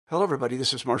Hello, everybody.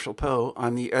 This is Marshall Poe.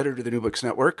 I'm the editor of the New Books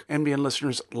Network. NBN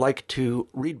listeners like to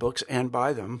read books and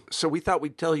buy them. So we thought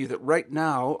we'd tell you that right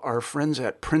now, our friends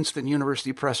at Princeton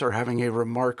University Press are having a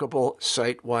remarkable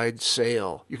site-wide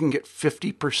sale. You can get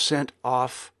 50%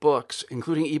 off books,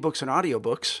 including ebooks and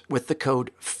audiobooks, with the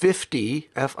code 50,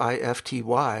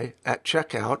 F-I-F-T-Y, at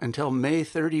checkout until May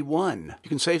 31. You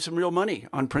can save some real money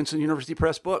on Princeton University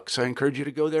Press books. I encourage you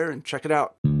to go there and check it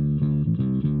out.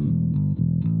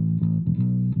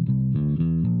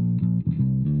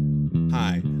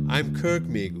 Hi, I'm Kirk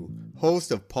Megu,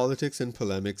 host of Politics and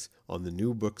Polemics on the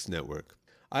New Books Network.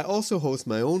 I also host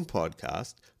my own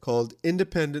podcast called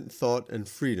Independent Thought and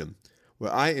Freedom,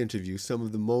 where I interview some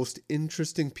of the most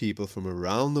interesting people from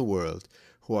around the world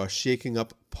who are shaking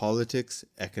up politics,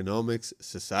 economics,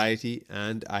 society,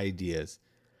 and ideas.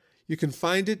 You can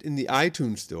find it in the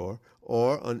iTunes Store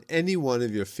or on any one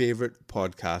of your favorite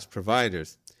podcast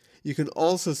providers. You can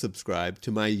also subscribe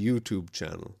to my YouTube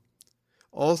channel.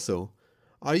 Also,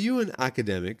 are you an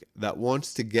academic that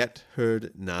wants to get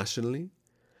heard nationally?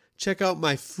 Check out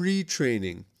my free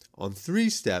training on 3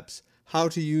 steps how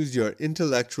to use your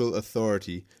intellectual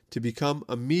authority to become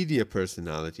a media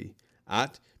personality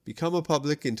at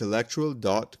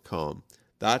becomeapublicintellectual.com.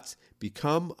 That's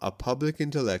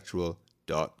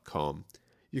becomeapublicintellectual.com.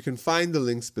 You can find the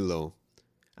links below.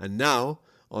 And now,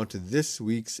 on to this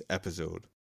week's episode.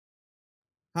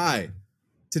 Hi,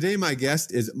 today my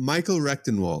guest is Michael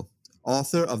Rectenwald,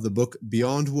 author of the book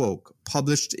Beyond Woke,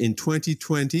 published in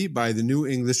 2020 by the New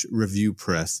English Review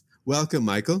Press. Welcome,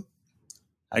 Michael.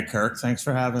 Hi, Kirk. Thanks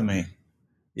for having me.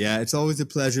 Yeah, it's always a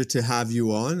pleasure to have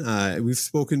you on. We've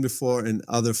spoken before in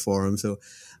other forums, so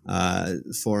I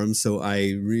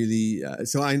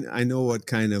know what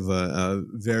kind of a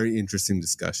very interesting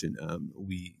discussion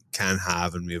we can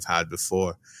have and we have had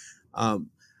before.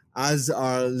 As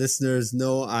our listeners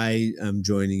know, I am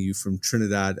joining you from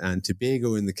Trinidad and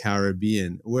Tobago in the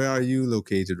Caribbean. Where are you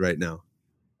located right now?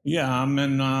 Yeah, I'm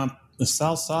in the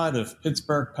south side of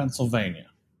Pittsburgh, Pennsylvania.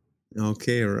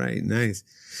 Okay, right. Nice.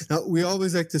 Now, we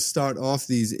always like to start off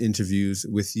these interviews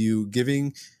with you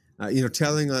giving,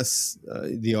 telling us,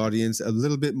 the audience, a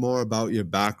little bit more about your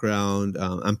background,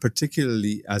 and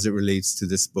particularly as it relates to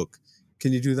this book.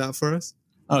 Can you do that for us?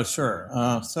 Oh, sure.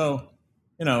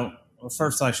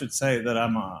 First, I should say that I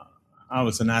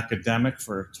was an academic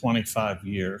for 25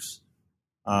 years.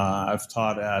 I've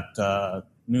taught at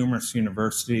numerous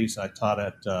universities. I taught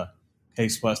at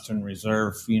Case Western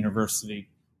Reserve University,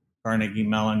 Carnegie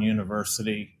Mellon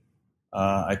University.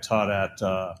 I taught at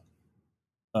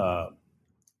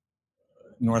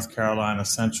North Carolina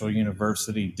Central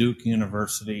University, Duke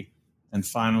University, and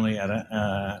finally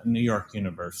at New York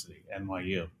University,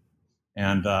 NYU.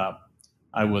 And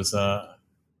I was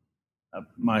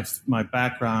my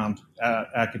background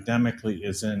academically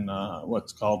is in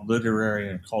what's called literary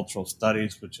and cultural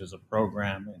studies, which is a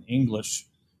program in English,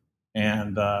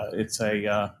 and it's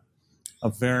a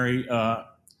very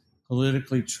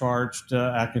politically charged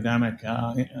academic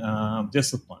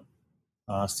discipline.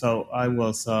 So I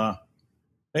was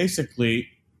basically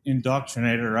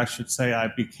indoctrinated, or I should say, I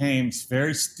became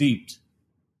very steeped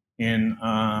in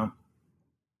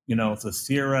the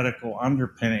theoretical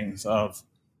underpinnings of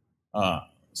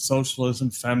socialism,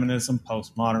 feminism,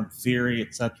 postmodern theory,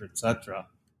 et cetera,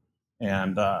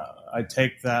 and I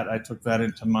took that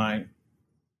into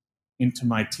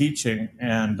my teaching,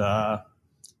 and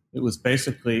it was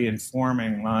basically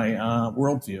informing my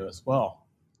worldview as well.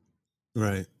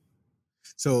 Right.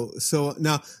 So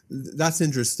now that's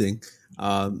interesting.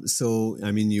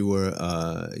 You were,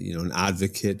 an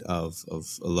advocate of a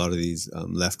lot of these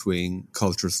left-wing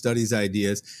cultural studies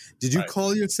ideas. Did you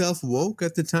call yourself woke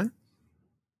at the time?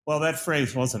 Well, that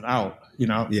phrase wasn't out,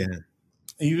 Yeah.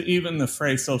 Even the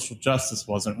phrase social justice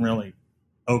wasn't really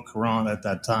au courant at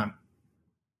that time.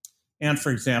 And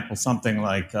for example, something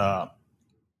like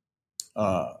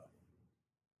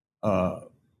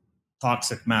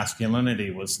toxic masculinity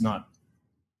was not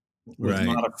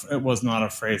a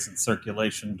phrase in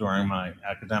circulation during my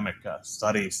academic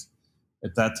studies.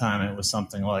 At that time, it was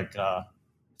something like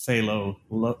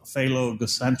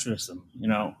phallogocentrism,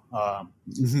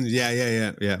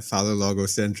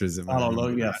 Phallologocentrism.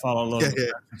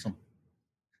 Phallologocentrism.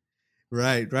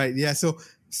 Right. Yeah. So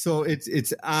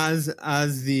it's as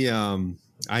the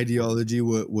ideology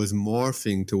was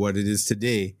morphing to what it is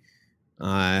today.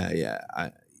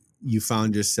 You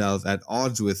found yourself at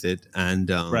odds with it, and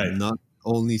not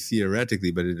only theoretically,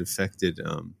 but it affected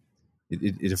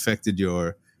it affected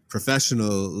your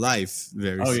professional life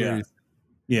very seriously.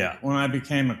 Yeah. When I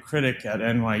became a critic at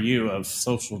NYU of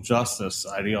social justice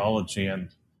ideology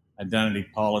and identity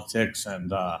politics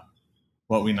and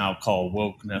what we now call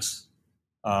wokeness.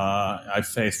 I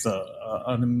faced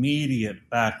an immediate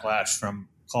backlash from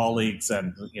colleagues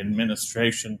and the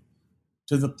administration,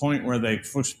 to the point where they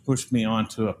pushed me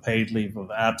onto a paid leave of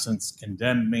absence,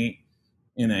 condemned me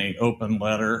in an open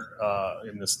letter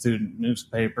in the student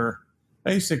newspaper,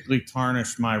 basically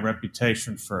tarnished my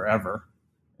reputation forever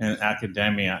in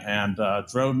academia, and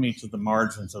drove me to the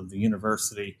margins of the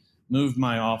university, moved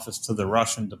my office to the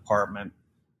Russian department.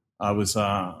 I was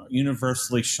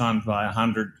universally shunned by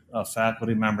 100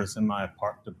 faculty members in my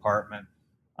department.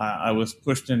 I was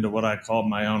pushed into what I called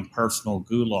my own personal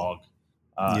gulag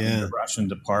in the Russian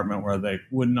department, where they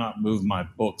would not move my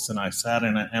books, and I sat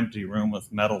in an empty room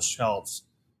with metal shelves,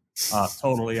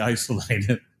 totally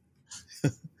isolated.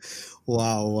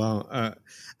 Wow.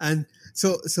 And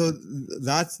so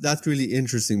that's really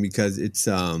interesting, because it's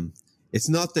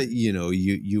not that,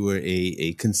 you were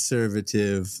a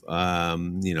conservative,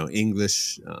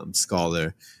 English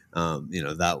scholar,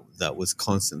 that was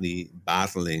constantly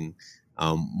battling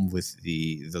with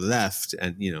the left,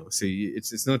 and so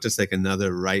it's not just like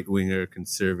another right winger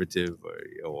conservative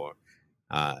or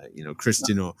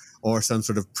Christian or some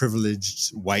sort of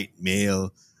privileged white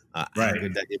male,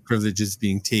 right, that your privilege is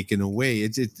being taken away.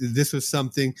 This was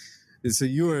something. So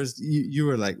you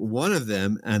were like one of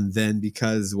them, and then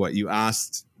because you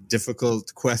asked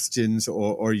difficult questions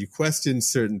or you questioned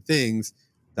certain things,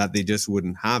 that they just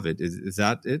wouldn't have it. Is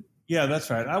that it? Yeah, that's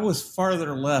right. I was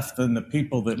farther left than the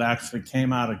people that actually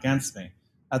came out against me.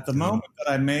 At the moment that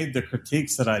I made the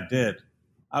critiques that I did,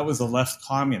 I was a left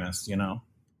communist,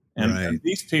 and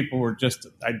these people were just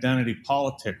identity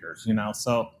politickers,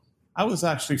 So I was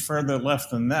actually further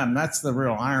left than them. That's the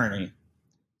real irony.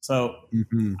 So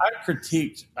I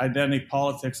critiqued identity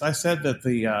politics. I said that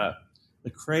the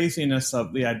craziness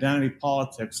of the identity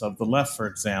politics of the left, for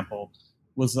example,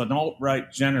 was an alt-right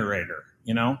generator,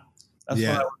 That's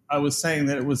what I was saying,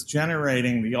 that it was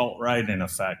generating the alt-right, in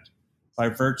effect, by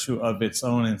virtue of its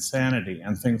own insanity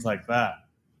and things like that.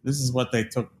 This is what they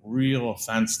took real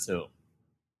offense to.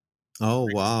 Oh,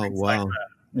 wow. Like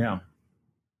that.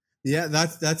 Yeah,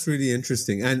 that's really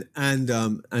interesting. And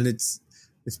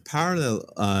it's parallel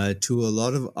to a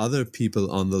lot of other people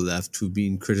on the left who've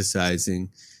been criticizing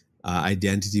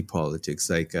identity politics,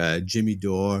 like Jimmy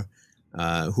Dore,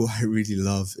 who I really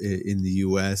love in the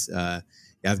US.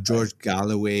 You have George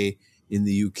Galloway in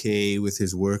the UK with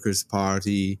his Workers'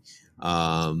 Party,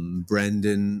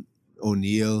 Brendan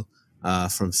O'Neill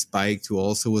from Spiked, who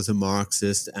also was a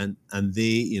Marxist, and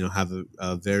they have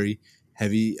a very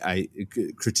heavy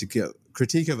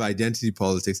critique of identity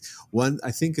politics. One,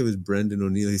 I think it was Brendan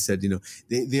O'Neill, he said,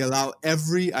 they allow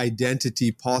every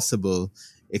identity possible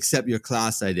except your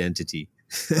class identity.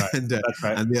 Right. and that's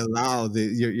right. And they allow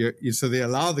they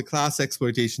allow the class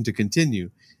exploitation to continue,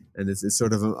 and it's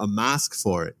sort of a mask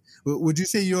for it. Would you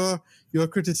say your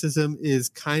criticism is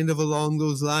kind of along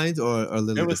those lines, or a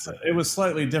little different? It was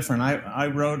slightly different. I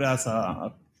wrote as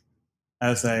a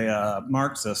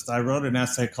Marxist, I wrote an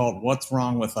essay called "What's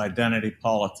Wrong with Identity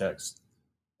Politics,"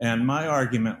 and my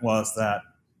argument was that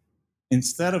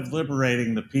instead of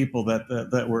liberating the people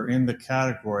that were in the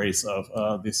categories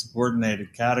of the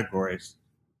subordinated categories,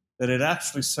 that it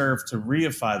actually served to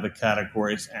reify the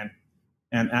categories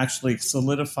and actually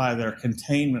solidify their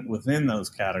containment within those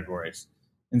categories,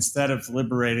 instead of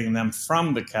liberating them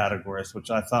from the categories, which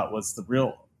I thought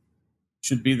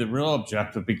should be the real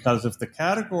objective. Because if the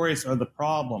categories are the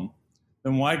problem,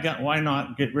 then why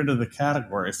not get rid of the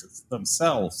categories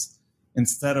themselves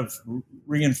instead of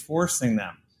reinforcing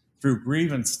them through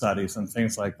grievance studies and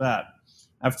things like that?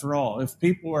 After all, if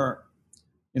people are,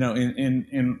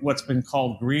 in what's been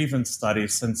called grievance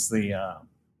studies since the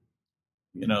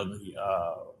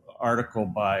article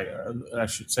by, I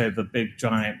should say, the big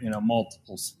giant,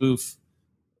 multiple spoof,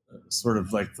 sort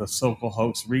of like the Sokal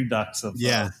hoax redux of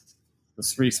the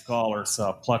three scholars,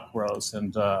 Pluckrose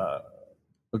and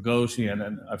Boghossian,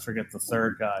 and I forget the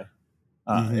third guy.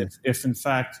 If in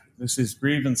fact this is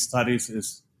grievance studies,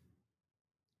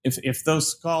 if those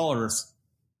scholars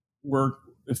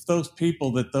if those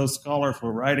people that those scholars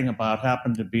were writing about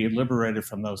happened to be liberated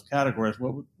from those categories,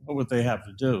 what would they have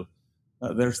to do?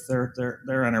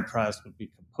 Their enterprise would be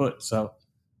kaput. So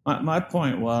my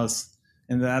point was,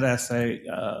 in that essay,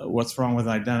 What's Wrong with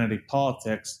Identity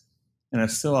Politics, and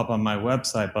it's still up on my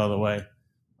website, by the way,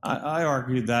 I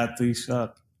argued that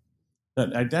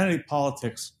that identity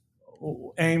politics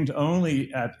aimed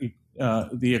only at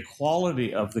the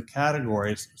equality of the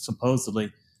categories,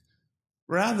 supposedly,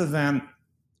 rather than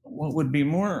what would be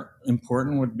more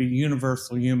important would be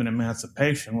universal human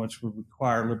emancipation, which would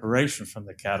require liberation from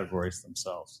the categories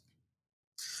themselves.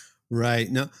 Right.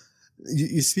 Now,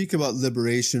 You speak about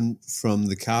liberation from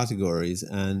the categories,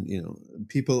 and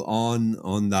people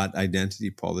on that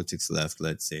identity politics left,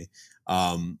 let's say,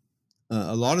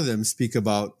 a lot of them speak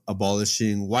about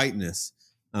abolishing whiteness.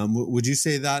 Would you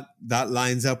say that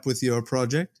lines up with your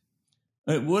project?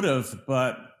 It would have,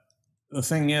 but the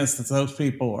thing is that those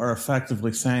people are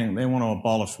effectively saying they want to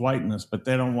abolish whiteness, but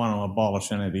they don't want to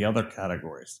abolish any of the other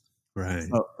categories. Right.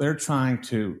 So they're trying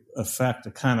to affect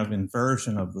a kind of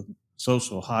inversion of the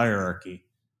social hierarchy.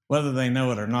 Whether they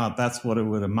know it or not, that's what it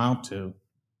would amount to.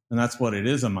 And that's what it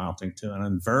is amounting to, an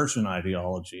inversion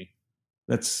ideology.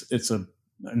 It's an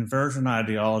inversion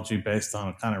ideology based on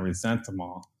a kind of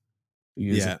ressentiment, to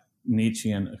use a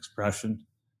Nietzschean expression.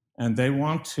 And they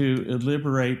want to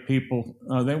liberate people.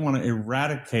 They want to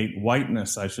eradicate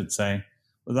whiteness, I should say,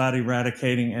 without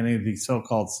eradicating any of the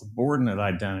so-called subordinate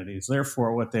identities.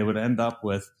 Therefore, what they would end up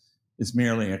with is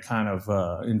merely a kind of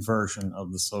inversion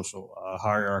of the social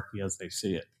hierarchy as they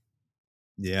see it.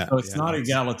 Yeah. So it's not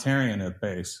egalitarian at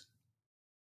base.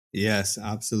 Yes,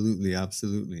 absolutely,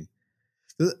 absolutely.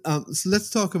 So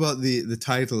let's talk about the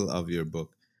title of your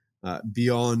book,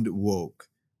 Beyond Woke.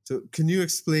 So can you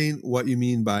explain what you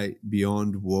mean by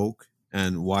Beyond Woke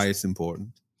and why it's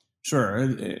important? Sure.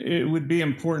 It would be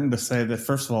important to say that,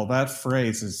 first of all, that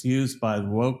phrase is used by the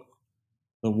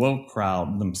woke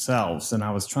crowd themselves. And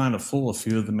I was trying to fool a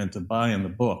few of them into buying the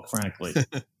book, frankly.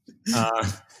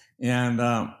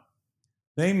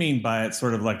 They mean by it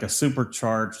sort of like a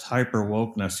supercharged hyper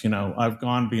wokeness. I've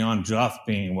gone beyond just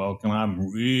being woke and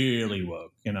I'm really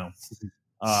woke, and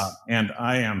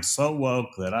I am so woke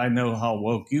that I know how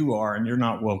woke you are and you're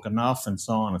not woke enough, and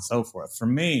so on and so forth. For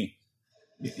me,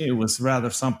 it was rather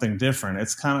something different.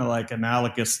 It's kind of like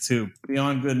analogous to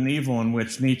Beyond Good and Evil, in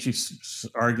which Nietzsche's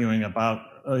arguing about,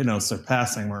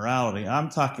 surpassing morality. I'm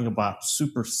talking about the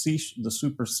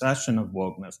supersession of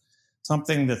wokeness,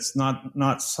 something that's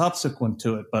not subsequent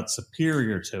to it, but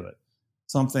superior to it,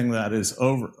 something that is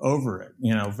over it,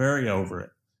 very over it.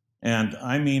 And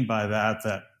I mean by that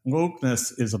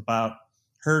wokeness is about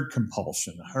herd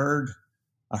compulsion,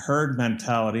 a herd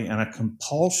mentality, and a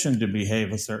compulsion to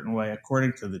behave a certain way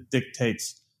according to the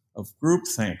dictates of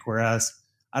groupthink, whereas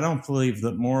I don't believe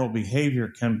that moral behavior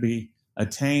can be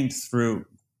attained through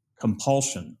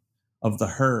compulsion of the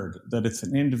herd, that it's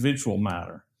an individual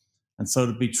matter. And so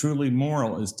to be truly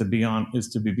moral is to be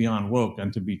beyond woke,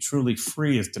 and to be truly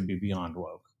free is to be beyond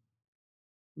woke.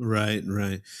 Right.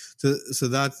 So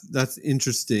that's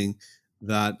interesting.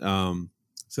 That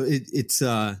so it's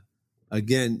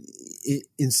again,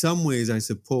 in some ways, I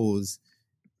suppose,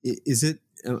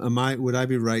 would I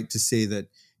be right to say that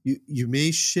you may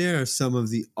share some of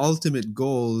the ultimate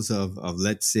goals of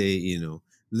let's say,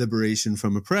 liberation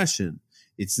from oppression?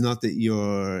 It's not that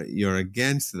you're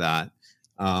against that,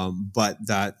 but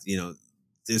that,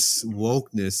 this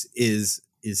wokeness is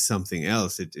something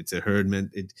else. It's a herd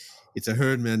it's a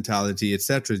herd mentality,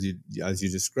 etc., as you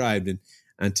described,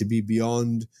 and to be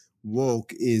beyond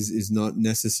woke is not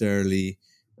necessarily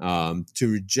to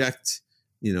reject,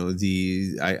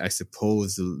 I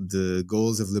suppose the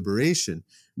goals of liberation,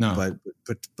 no,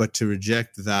 but to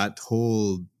reject that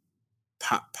whole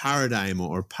paradigm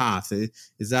or path.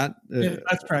 Is that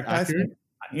that's correct? accurate?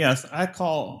 I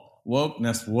call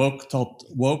wokeness woke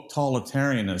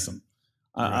totalitarianism.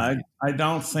 Right. I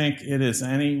don't think it is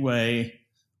any way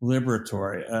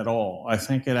liberatory at all. I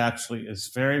think it actually is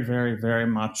very, very, very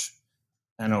much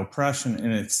an oppression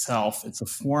in itself. It's a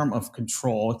form of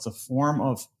control. It's a form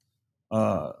of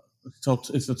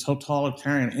it's a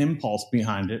totalitarian impulse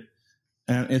behind it,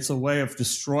 and it's a way of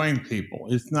destroying people.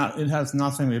 It has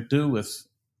nothing to do with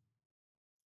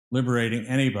liberating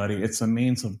anybody. It's a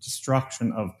means of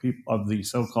destruction of people, of the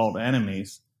so-called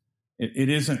enemies. It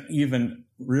isn't even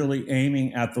really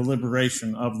aiming at the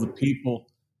liberation of the people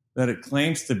that it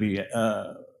claims to be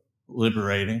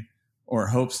liberating or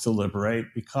hopes to liberate,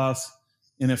 because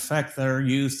in effect they're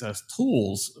used as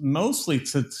tools mostly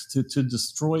to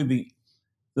destroy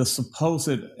the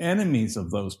supposed enemies of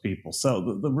those people.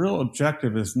 So the real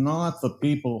objective is not the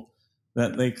people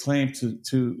that they claim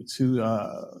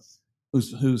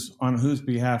on whose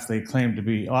behalf they claim to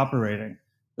be operating.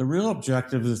 The real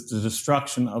objective is the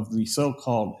destruction of the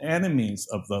so-called enemies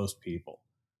of those people.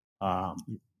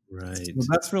 Right. So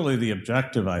that's really the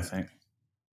objective, I think.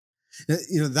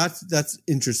 That's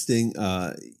interesting.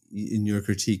 In your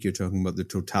critique, you're talking about the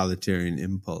totalitarian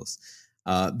impulse,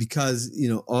 because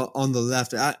on the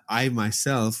left, I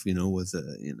myself, was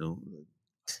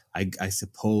I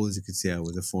suppose you could say I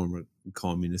was a former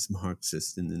communist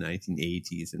Marxist in the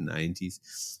 1980s and 90s,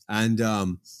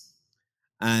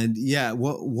 And yeah,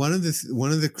 one of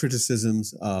the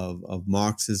criticisms of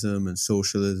Marxism and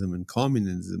socialism and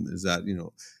communism is that,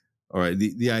 all right,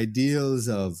 the ideals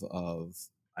of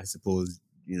I suppose,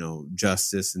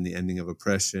 justice and the ending of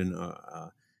oppression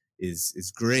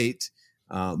is great,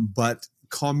 but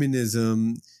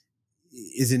communism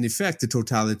is in effect a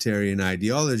totalitarian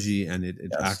ideology, and it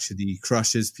Yes. actually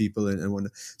crushes people and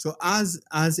whatnot. So as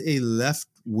a left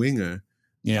winger,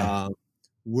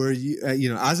 were you,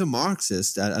 as a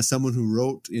Marxist, as someone who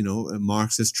wrote,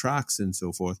 Marxist tracts and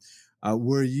so forth,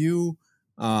 were you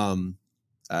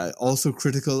also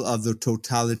critical of the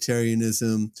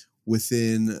totalitarianism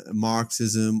within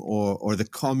Marxism or the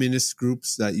communist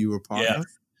groups that you were part of?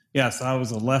 Yes, I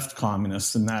was a left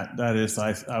communist, and that is,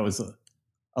 I was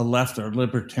a left or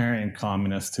libertarian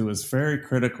communist who was very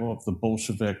critical of the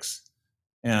Bolsheviks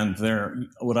and their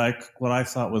what I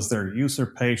thought was their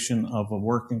usurpation of a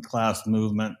working class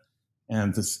movement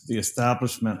and the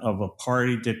establishment of a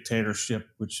party dictatorship,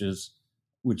 which is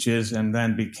and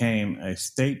then became a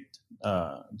state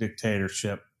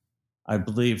dictatorship. I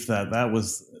believe that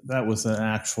was an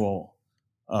actual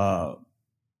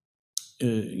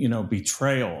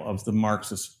betrayal of the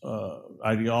Marxist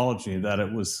ideology, that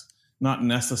it was not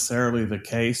necessarily the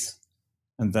case,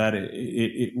 and that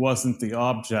it wasn't the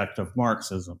object of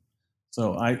Marxism.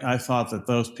 So I thought that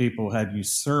those people had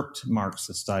usurped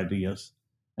Marxist ideas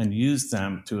and used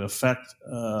them to effect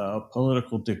a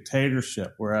political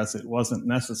dictatorship, whereas it wasn't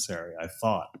necessary, I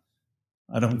thought.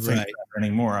 I don't think that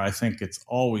anymore. I think it's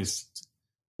always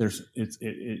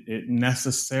it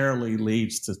necessarily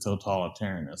leads to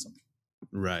totalitarianism.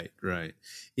 Right.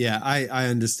 Yeah, I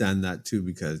understand that too,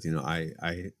 because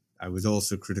I was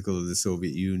also critical of the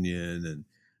Soviet Union, and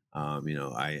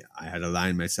I had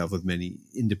aligned myself with many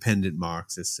independent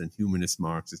Marxists and humanist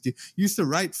Marxists. You used to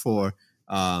write for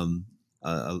some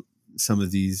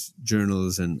of these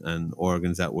journals and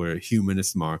organs that were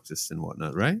humanist Marxists and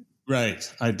whatnot, right?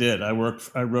 Right, I did. I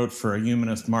wrote for a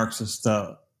humanist Marxist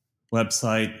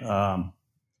website.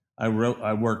 I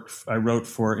wrote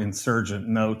for Insurgent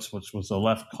Notes, which was a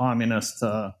left communist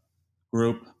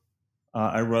group.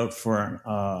 I wrote for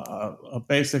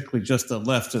basically just a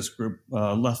leftist group,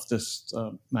 leftist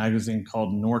magazine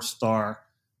called North Star,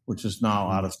 which is now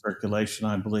out of circulation,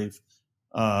 I believe.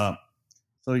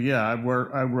 So yeah, I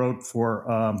wrote for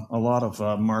a lot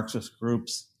of Marxist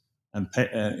groups and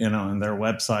and their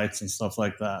websites and stuff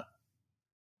like that.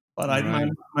 But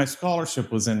my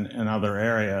scholarship was in another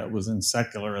area. It was in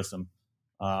secularism.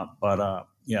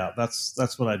 Yeah,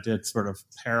 that's what I did.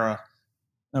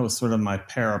 That was sort of my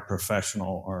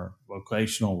paraprofessional or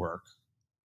vocational work.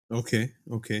 Okay.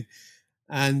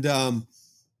 And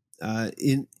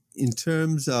in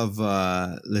terms of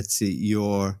let's see,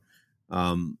 your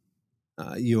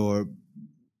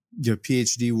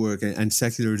PhD work and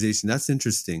secularization, that's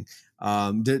interesting.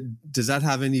 Does that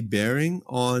have any bearing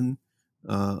on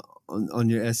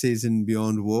your essays in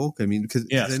Beyond Woke? I mean, because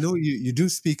I know you do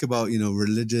speak about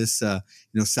religious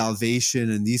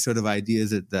salvation and these sort of ideas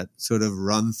that sort of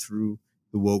run through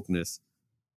the wokeness.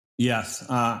 Yes,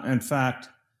 in fact,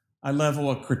 I level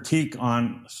a critique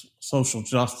on social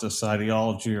justice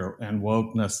ideology and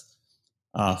wokeness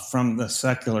from the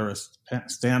secularist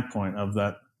standpoint of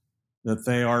that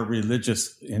they are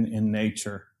religious in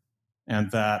nature, and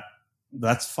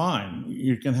that's fine.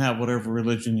 You can have whatever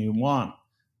religion you want,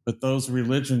 but those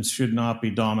religions should not be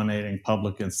dominating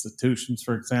public institutions,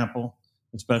 for example,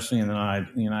 especially in the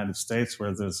United States,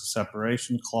 where there's a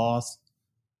separation clause,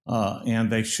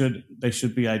 and they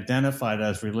should be identified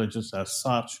as religious as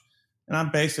such. And I'm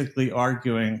basically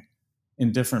arguing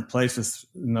in different places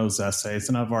in those essays,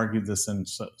 and I've argued this in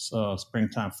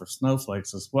Springtime for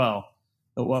Snowflakes as well,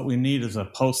 that what we need is a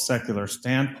post-secular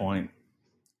standpoint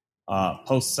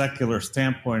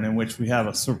in which we have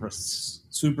a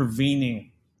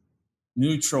supervening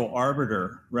neutral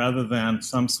arbiter rather than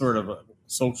some sort of a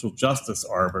social justice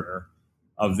arbiter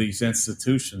of these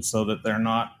institutions, so that they're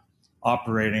not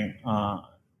operating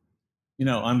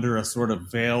under a sort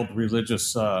of veiled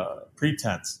religious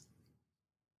pretense.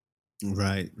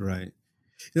 Right.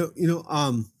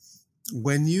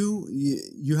 When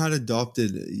you had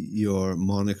adopted your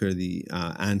moniker, the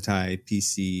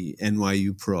anti-PC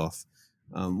NYU prof,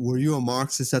 were you a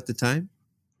Marxist at the time?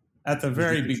 At the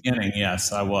very beginning,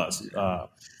 yes, I was. What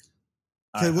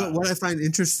I find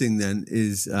interesting then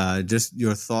is just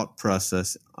your thought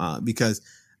process, because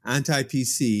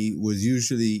anti-PC was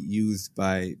usually used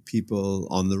by people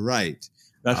on the right.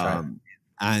 That's right.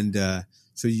 And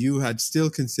so you had still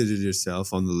considered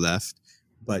yourself on the left,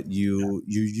 but you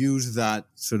used that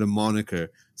sort of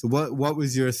moniker. So what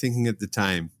was your thinking at the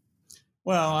time?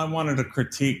 Well, I wanted to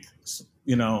critique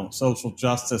social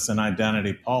justice and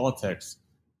identity politics,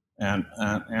 and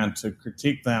to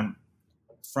critique them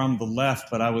from the left.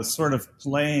 But I was sort of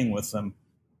playing with them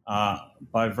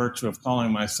by virtue of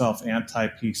calling myself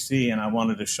anti-PC, and I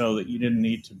wanted to show that you didn't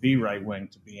need to be right-wing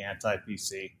to be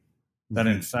anti-PC, that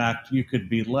in fact you could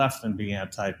be left and be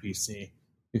anti-PC,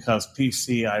 because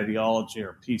PC ideology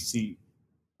or PC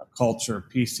culture,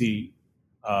 PC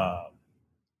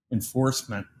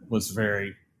enforcement was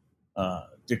very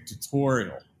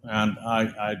dictatorial, and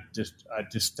I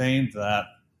disdained that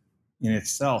in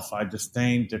itself. I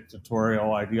disdained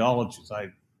dictatorial ideologies.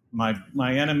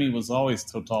 My enemy was always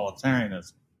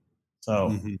totalitarianism.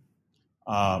 So,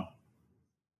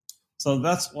 so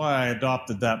that's why I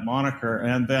adopted that moniker.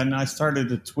 And then I started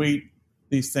to tweet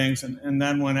these things. And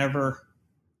then whenever,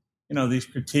 these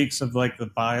critiques of like the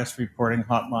bias reporting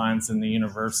hotlines in the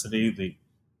university, the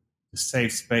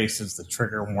safe spaces, the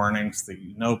trigger warnings,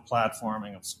 the no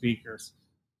platforming of speakers.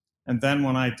 And then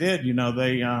when I did,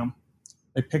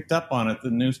 they picked up on it. The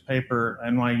newspaper,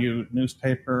 NYU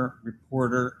newspaper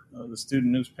reporter, the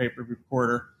student newspaper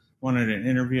reporter wanted an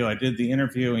interview. I did the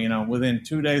interview. Within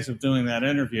 2 days of doing that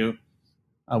interview,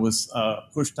 I was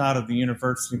pushed out of the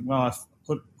university. Well, I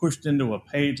pushed into a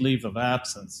paid leave of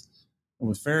absence. I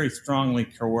was very strongly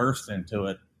coerced into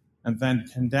it, and then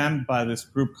condemned by this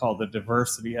group called the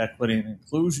Diversity, Equity, and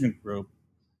Inclusion Group,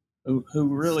 who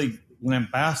really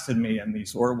lambasted me in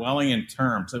these Orwellian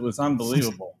terms. It was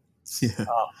unbelievable. Yeah.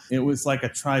 It was like a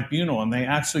tribunal, and they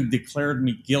actually declared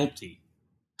me guilty.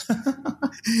 like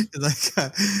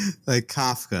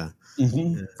Kafka.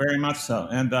 Mm-hmm. Yeah. Very much so.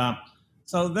 And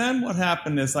so then what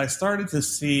happened is I started to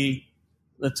see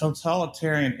the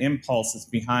totalitarian impulses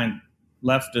behind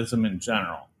leftism in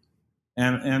general.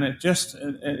 And it just,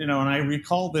 and I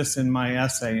recall this in my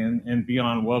essay in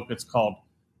Beyond Woke. It's called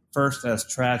First as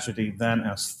Tragedy, Then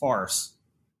as Farce,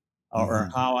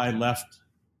 or How I Left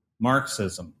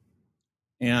Marxism.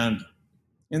 And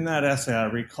in that essay, I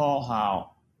recall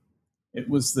how it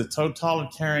was the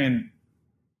totalitarian,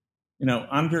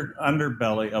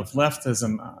 underbelly of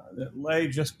leftism that lay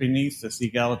just beneath this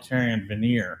egalitarian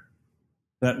veneer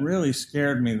that really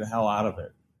scared me the hell out of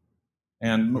it.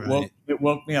 And it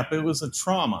woke me up. It was a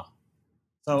trauma.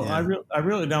 So yeah. I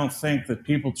really don't think that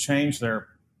people change their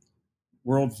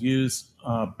worldviews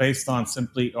based on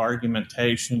simply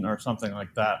argumentation or something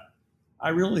like that. I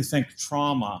really think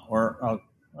trauma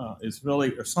is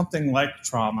really, or something like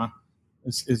trauma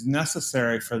is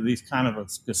necessary for these kind of a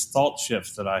gestalt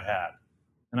shifts that I had.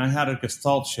 And I had a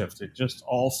gestalt shift. It just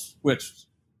all switched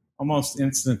almost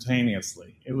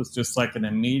instantaneously. It was just like an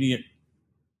immediate,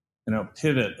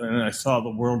 pivot, and I saw the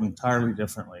world entirely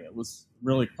differently. It was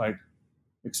really quite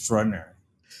extraordinary.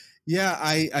 Yeah,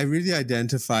 I really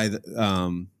identify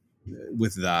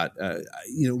with that.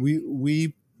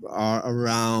 We are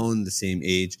around the same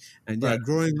age, and right.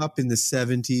 Growing up in the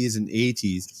 70s and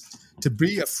 80s, to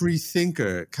be a free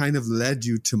thinker kind of led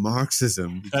you to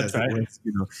Marxism. Because that's right.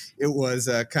 It was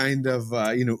a kind of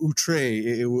outre.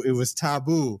 It was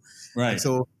taboo. Right.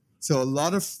 So a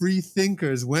lot of free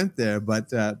thinkers went there, but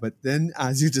then,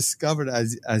 as you discovered,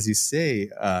 as you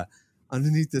say,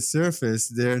 underneath the surface,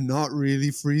 they're not really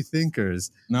free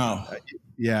thinkers. No.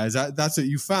 That's what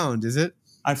you found, is it?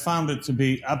 I found it to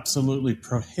be absolutely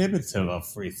prohibitive of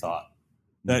free thought.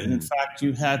 That in fact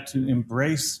you had to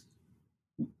embrace,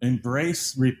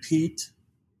 repeat,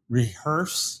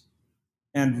 rehearse,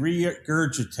 and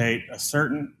regurgitate a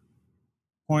certain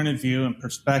point of view and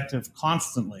perspective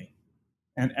constantly.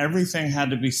 And everything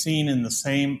had to be seen in the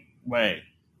same way,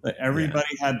 that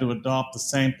everybody had to adopt the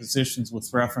same positions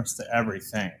with reference to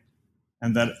everything.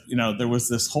 And that, there was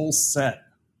this whole set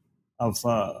of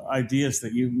ideas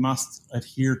that you must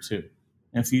adhere to.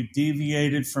 And if you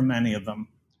deviated from any of them,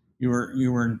 you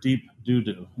were in deep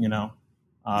doo-doo, you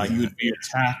would be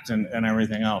attacked and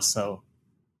everything else. So,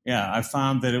 I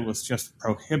found that it was just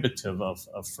prohibitive of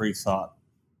free thought.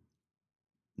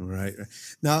 Right.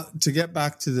 Now, to get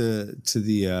back to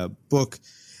the book,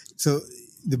 so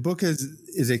the book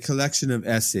is a collection of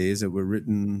essays that were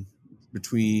written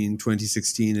between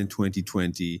 2016 and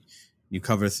 2020. You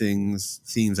cover themes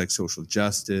like social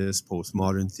justice,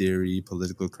 postmodern theory,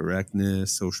 political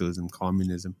correctness, socialism,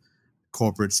 communism,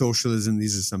 corporate socialism.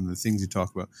 These are some of the things you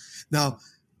talk about. Now,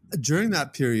 during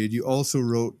that period, you also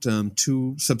wrote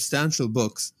two substantial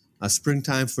books: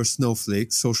 Springtime for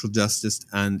Snowflakes, Social Justice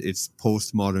and Its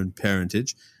Postmodern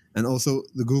Parentage, and also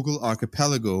The Google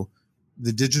Archipelago,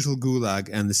 The Digital Gulag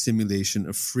and the Simulation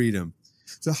of Freedom.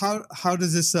 So how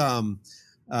does this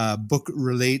book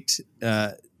relate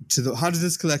how does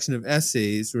this collection of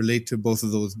essays relate to both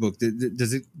of those books?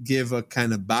 Does it give a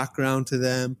kind of background to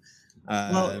them?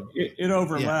 Well, it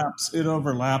overlaps. Yeah. It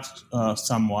overlaps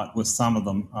somewhat with some of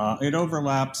them. It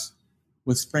overlaps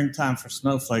with Springtime for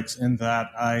Snowflakes in that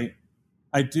I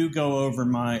do go over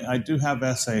I do have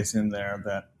essays in there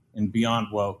that in Beyond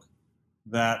Woke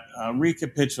that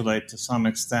recapitulate to some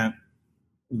extent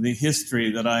the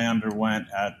history that I underwent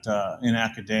in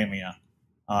academia,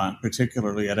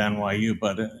 particularly at NYU.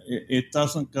 But it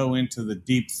doesn't go into the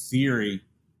deep theory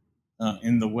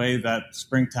in the way that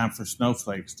Springtime for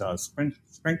Snowflakes does.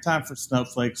 Springtime for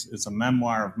Snowflakes is a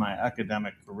memoir of my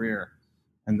academic career,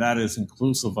 and that is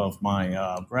inclusive of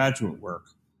my graduate work.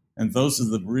 And that's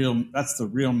the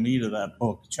real meat of that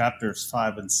book. Chapters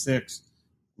 5 and 6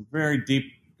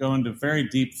 go into very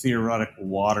deep theoretical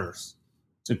waters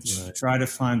to try to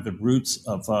find the roots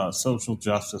of social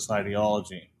justice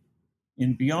ideology.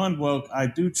 In Beyond Woke, I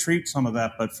do treat some of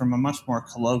that, but from a much more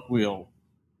colloquial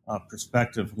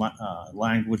perspective,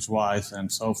 language-wise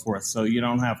and so forth. So you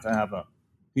don't have to have a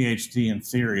PhD in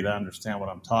theory to understand what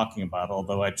I'm talking about,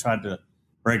 although I tried to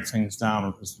break things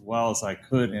down as well as I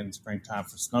could in Springtime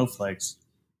for Snowflakes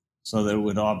so that it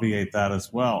would obviate that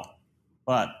as well.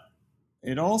 But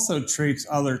it also treats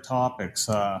other topics,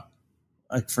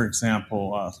 like, for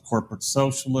example, corporate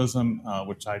socialism,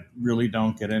 which I really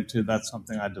don't get into. That's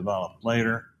something I developed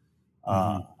later.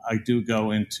 I do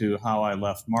go into how I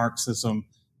left Marxism.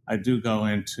 I do go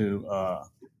into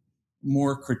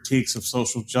more critiques of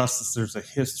social justice. There's a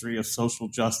history of social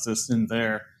justice in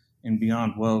there in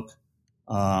Beyond Woke,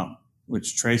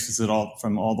 which traces it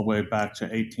all the way back to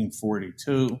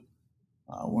 1842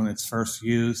 when it's first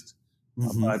used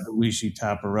by Luigi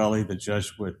Tapparelli, the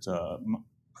Jesuit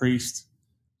priest.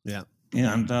 Yeah.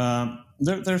 And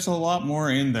there's a lot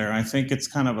more in there. I think it's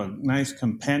kind of a nice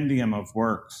compendium of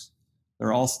works.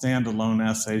 They're all standalone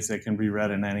essays. They can be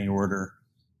read in any order.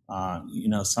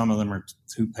 Some of them are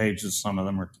 2 pages, some of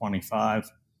them are 25.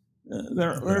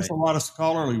 There's a lot of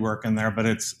scholarly work in there, but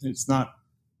it's not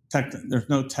there's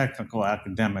no technical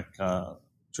academic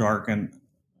jargon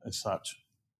as such.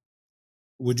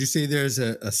 Would you say there's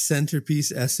a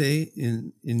centerpiece essay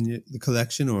in the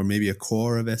collection, or maybe a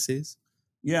core of essays?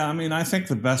 Yeah, I mean, I think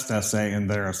the best essay in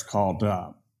there is called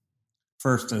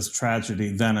First as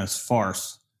Tragedy, Then as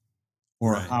Farce,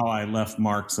 or How I Left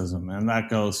Marxism. And that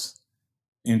goes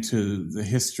into the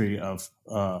history of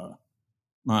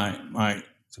my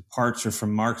departure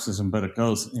from Marxism, but it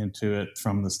goes into it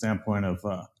from the standpoint of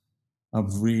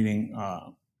reading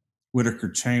Whittaker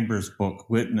Chambers' book,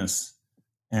 Witness,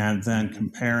 and then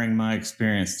comparing my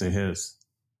experience to his.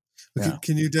 Yeah.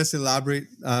 Can you just elaborate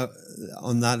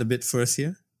on that a bit for us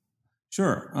here?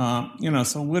 Sure.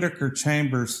 So Whittaker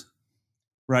Chambers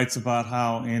writes about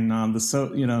how in the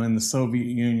Soviet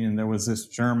Union there was this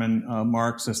German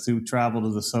Marxist who traveled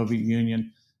to the Soviet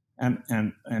Union,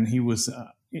 and he was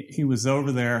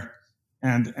over there,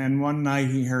 and one night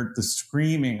he heard the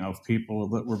screaming of people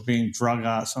that were being drug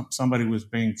out. Somebody was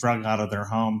being drug out of their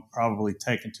home, probably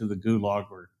taken to the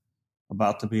gulag or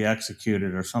about to be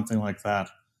executed or something like that.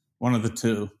 One of the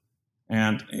two.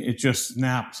 And it just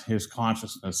snapped his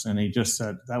consciousness. And he just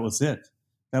said, that was it.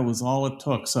 That was all it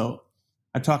took. So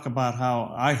I talk about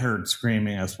how I heard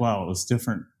screaming as well. It was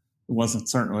different.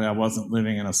 I wasn't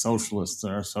living in a socialist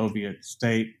or a Soviet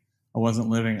state. I wasn't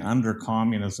living under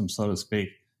communism, so to speak.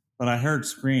 But I heard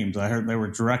screams. I heard they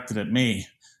were directed at me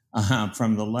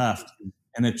from the left.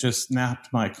 And it just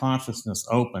snapped my consciousness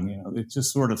open. It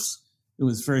just it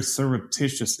was very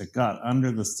surreptitious. It got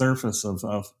under the surface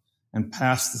of and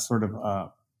past the sort of,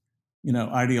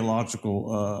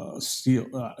 ideological steel,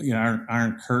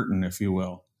 iron curtain, if you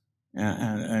will,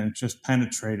 and just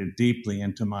penetrated deeply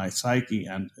into my psyche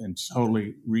and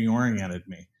totally reoriented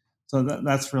me. So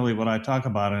that's really what I talk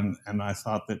about. And I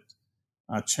thought that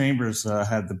Chambers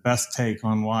had the best take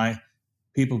on why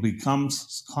people become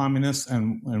communists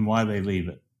and why they leave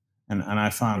it. And I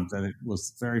found that it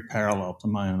was very parallel to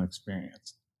my own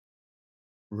experience.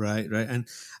 Right. And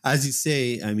as you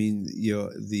say, I mean,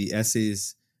 the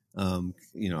essays,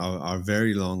 are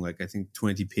very long. Like I think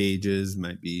 20 pages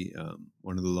might be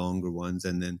one of the longer ones,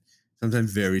 and then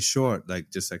sometimes very short,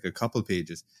 like just like a couple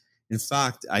pages. In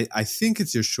fact, I think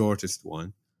it's your shortest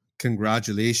one.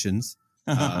 Congratulations!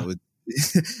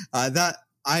 That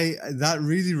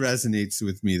really resonates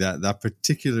with me. That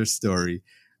particular story,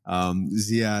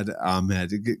 Ziad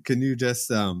Ahmed. Can you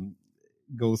just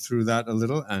go through that a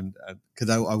little, and because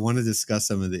I want to discuss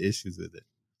some of the issues with it.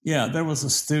 Yeah, there was a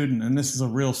student, and this is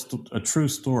a true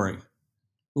story,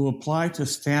 who applied to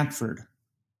Stanford.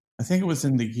 I think it was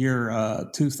in the year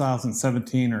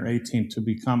 2017 or 18 to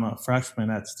become a freshman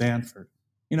at Stanford.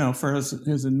 For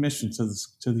his admission to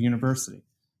the university,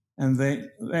 And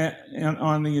and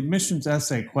on the admissions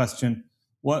essay question,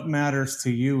 what matters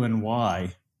to you and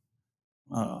why?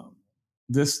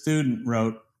 This student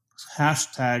wrote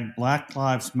hashtag Black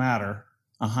Lives Matter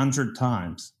 100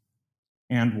 times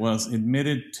and was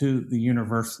admitted to the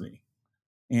university.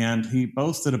 And he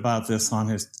boasted about this on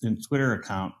his Twitter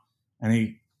account.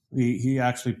 And he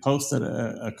actually posted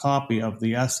a copy of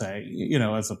the essay,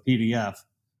 as a PDF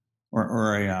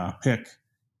or a pic.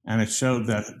 And it showed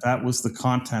that was the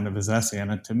content of his essay.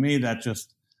 And to me, that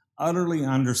just utterly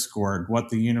underscored what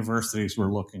the universities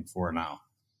were looking for now.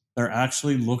 They're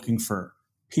actually looking for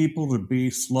people to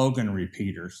be slogan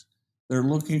repeaters. They're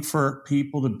looking for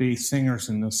people to be singers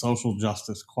in the social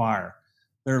justice choir.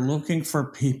 They're looking for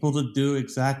people to do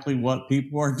exactly what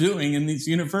people are doing in these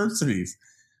universities,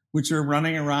 which are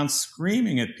running around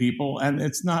screaming at people. And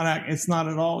it's not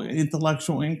at all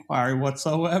intellectual inquiry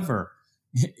whatsoever.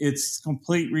 It's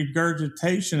complete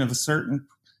regurgitation of certain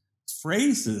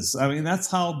phrases. I mean, that's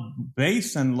how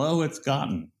base and low it's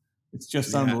gotten. It's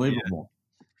just unbelievable.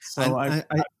 Yeah. So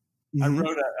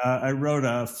I wrote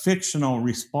a fictional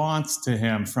response to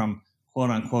him from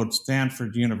quote unquote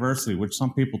Stanford University, which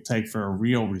some people take for a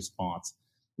real response.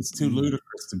 It's too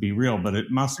ludicrous to be real, but it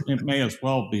may as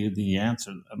well be the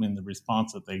answer. I mean, the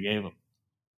response that they gave him.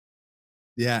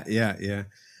 Yeah.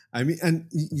 I mean, and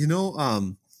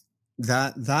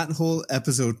that whole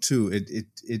episode too,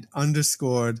 it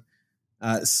underscored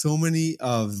so many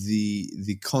of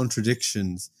the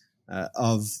contradictions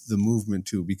of the movement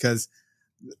too, because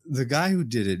the guy who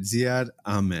did it, Ziad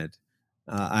Ahmed,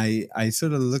 I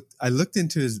looked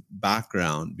into his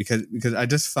background because I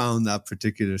just found that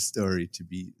particular story to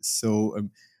be so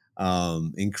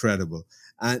incredible.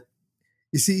 And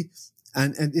you see,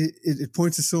 and it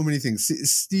points to so many things.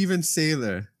 Steve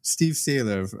Saylor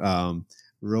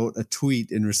wrote a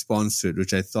tweet in response to it,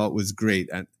 which I thought was great.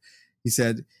 And he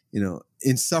said,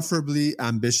 insufferably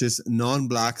ambitious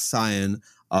non-black scion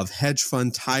of hedge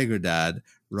fund Tiger Dad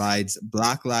rides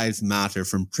Black Lives Matter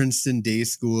from Princeton Day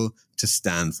School to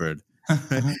Stanford.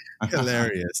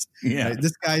 Hilarious. Yeah. Right?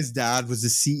 This guy's dad was the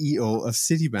CEO of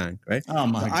Citibank, right? Oh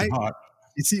my God.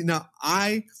 You see, now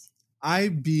I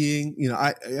being,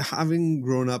 having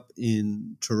grown up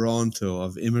in Toronto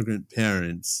of immigrant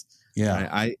parents,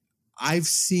 I've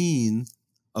seen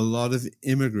a lot of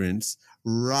immigrants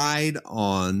ride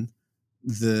on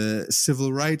the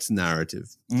civil rights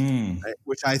narrative, right,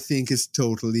 which I think is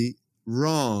totally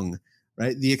wrong,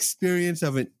 right? The experience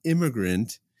of an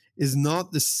immigrant is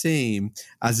not the same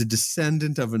as a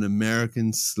descendant of an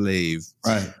American slave,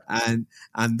 right? And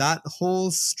that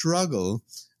whole struggle,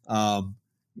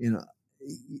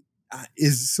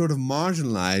 is sort of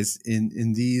marginalized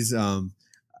in these.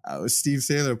 Steve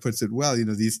Saylor puts it well.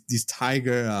 These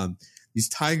tiger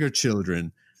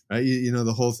children, right?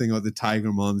 The whole thing about the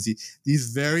tiger moms.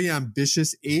 These very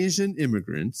ambitious Asian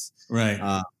immigrants,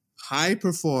 right? High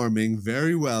performing,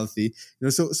 very wealthy.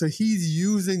 So he's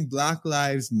using Black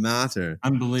Lives Matter,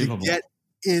 unbelievable, to get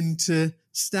into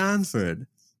Stanford,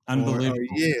 unbelievable,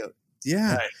 or Yale.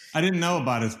 Yeah, right. I didn't know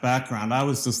about his background. I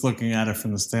was just looking at it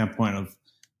from the standpoint of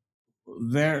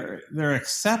their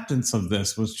acceptance of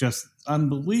this was just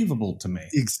unbelievable to me.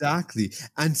 Exactly.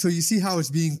 And so you see how it's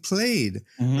being played,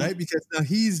 right? Because now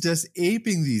he's just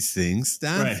aping these things.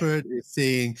 Stanford is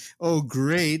saying, oh,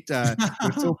 great,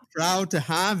 we're so proud to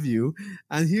have you.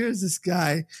 And here's this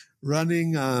guy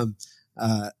running, what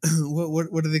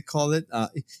do they call it?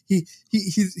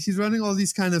 He's running all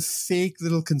these kind of fake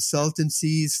little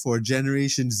consultancies for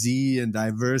Generation Z and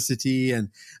diversity and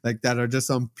like that are just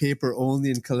on paper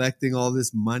only and collecting all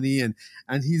this money. And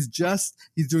he's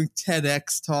doing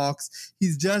TEDx talks.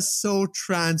 He's just so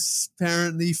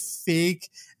transparently fake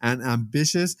and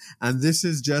ambitious. And this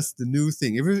is just the new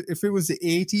thing. If it was the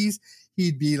 80s,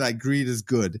 he'd be like, greed is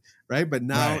good, right? But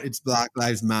now it's Black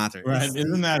Lives Matter. Right.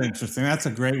 Isn't that interesting? That's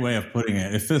a great way of putting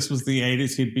it. If this was the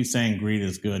 80s, he'd be saying greed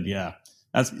is good. Yeah.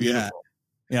 That's beautiful.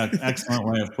 Yeah. Excellent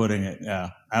way of putting it.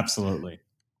 Yeah, absolutely.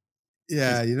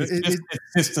 Yeah. It's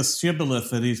just a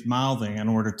shibboleth that he's mouthing in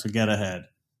order to get ahead.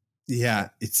 Yeah.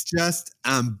 It's just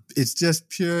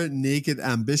pure naked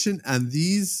ambition. And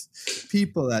these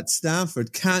people at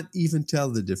Stanford can't even tell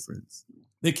the difference.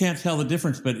 They can't tell the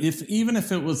difference, but even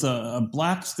if it was a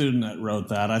black student that wrote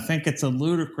that, I think it's a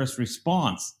ludicrous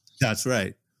response. That's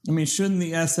right. I mean, shouldn't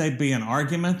the essay be an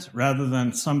argument rather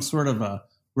than some sort of a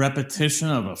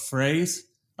repetition of a phrase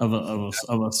of a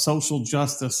social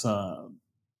justice, mantra?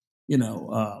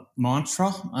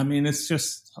 I mean, it's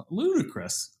just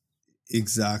ludicrous.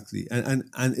 Exactly, and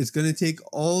it's going to take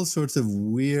all sorts of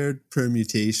weird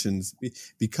permutations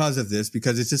because of this,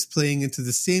 because it's just playing into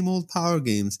the same old power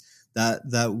games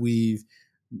that we've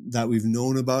that we've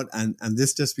known about, and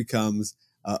this just becomes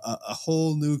a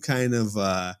whole new kind of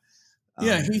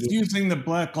he's using the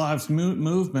Black Lives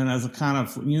Movement as a kind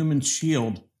of human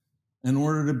shield in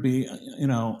order to be,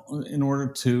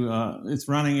 it's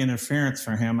running interference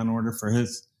for him in order for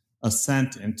his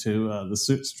ascent into the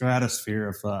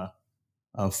stratosphere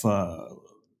of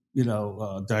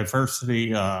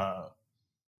diversity,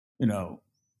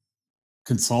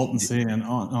 consultancy, and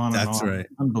on That's and on. right.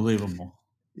 Unbelievable.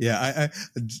 Yeah, I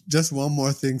just one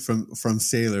more thing from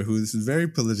Saylor, who's very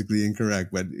politically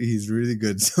incorrect, but he's really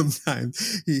good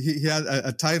sometimes. He had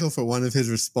a title for one of his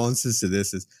responses to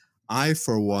this is, "I,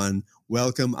 for one,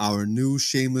 welcome our new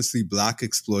shamelessly black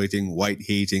exploiting, white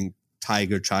hating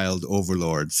tiger child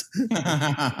overlords."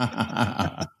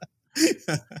 That's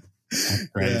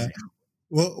crazy. Yeah.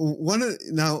 Well, one of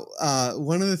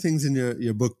the things in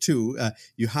your book too,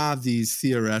 you have these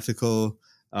theoretical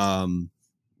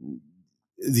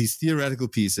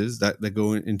pieces that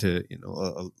go into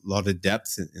a lot of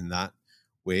depth in that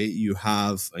way. You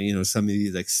have some of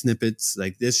these like snippets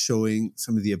like this showing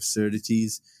some of the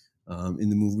absurdities in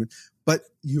the movement, but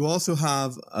you also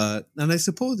have and I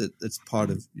suppose it's part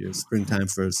of your Springtime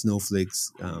for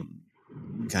Snowflakes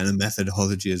kind of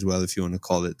methodology as well, if you want to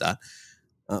call it that.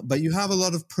 But you have a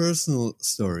lot of personal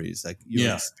stories, like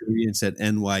your experience at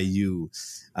NYU,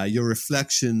 your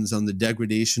reflections on the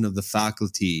degradation of the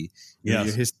faculty, your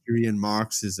history in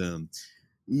Marxism,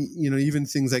 even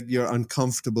things like your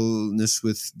uncomfortableness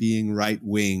with being right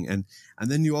wing. And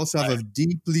then you also have a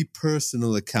deeply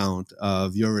personal account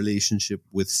of your relationship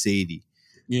with Sadie,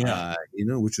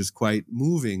 which was quite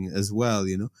moving as well. Do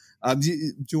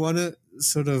you want to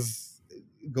sort of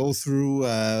go through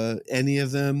any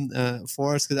of them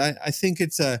for us? Because I think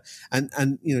it's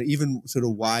and even sort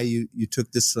of why you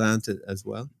took this slant as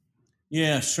well.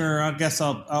 Yeah, sure. I guess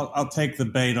I'll take the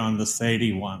bait on the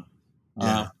Sadie one.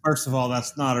 First of all,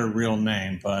 that's not her real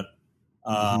name, but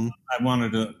I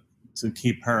wanted to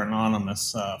keep her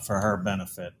anonymous for her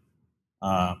benefit.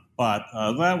 But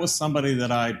that was somebody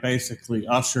that I basically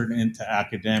ushered into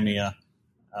academia.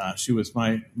 She was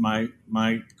my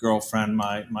girlfriend,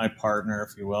 my partner,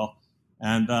 if you will.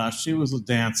 And she was a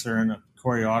dancer and a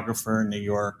choreographer in New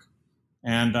York.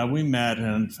 And we met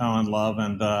and fell in love.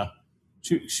 And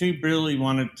she really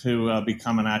wanted to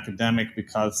become an academic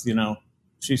because,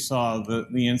 she saw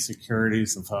the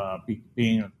insecurities of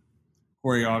being a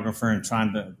choreographer and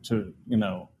trying to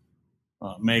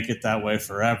make it that way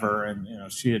forever.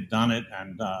 And, she had done it.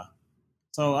 And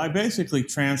so I basically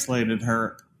translated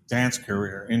her dance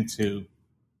career into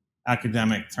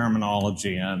academic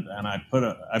terminology, and I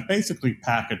basically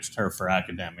packaged her for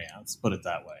academia. Let's put it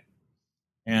that way,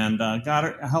 and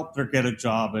helped her get a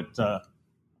job at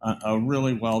a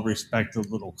really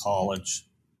well-respected little college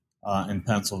in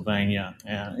Pennsylvania,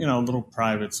 and a little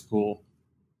private school,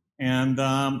 and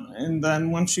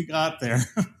then when she got there.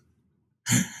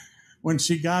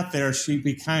 She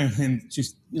became,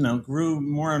 grew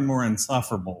more and more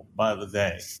insufferable by the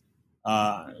day.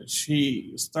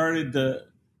 She started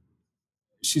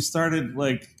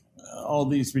like all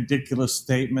these ridiculous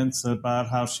statements about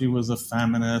how she was a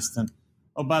feminist. And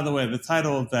oh, by the way, the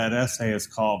title of that essay is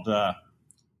called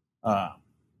 "Have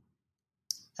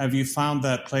You Found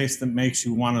That Place That Makes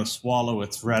You Want to Swallow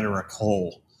Its Rhetoric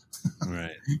Whole?"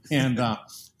 Right. And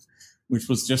which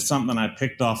was just something I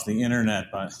picked off the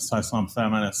internet by some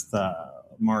feminist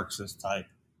Marxist type.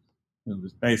 It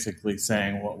was basically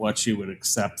saying what she would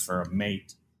accept for a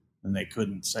mate, and they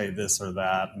couldn't say this or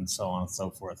that, and so on and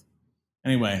so forth.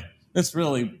 Anyway,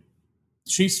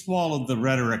 she swallowed the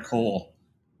rhetoric whole,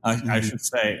 I should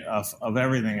say, of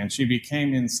everything, and she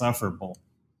became insufferable.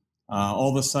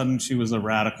 All of a sudden, she was a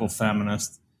radical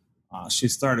feminist. She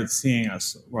started seeing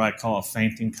what I call a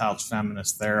fainting couch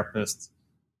feminist therapist.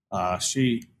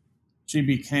 She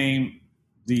became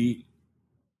the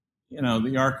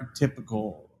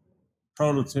archetypical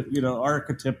prototype,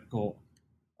 archetypical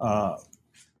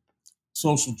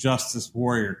social justice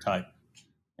warrior type,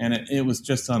 and it was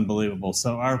just unbelievable.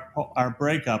 So our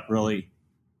breakup really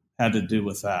had to do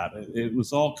with that. It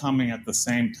was all coming at the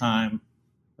same time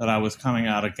that I was coming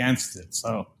out against it.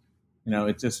 So, it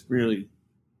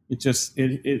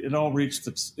all reached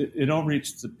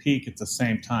the peak at the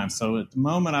same time. So at the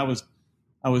moment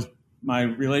my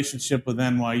relationship with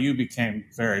NYU became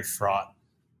very fraught.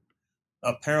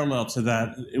 Parallel to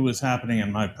that, it was happening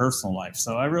in my personal life.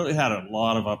 So I really had a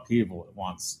lot of upheaval at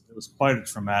once. It was quite a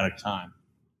traumatic time.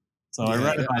 So I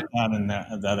read about that in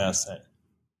that essay.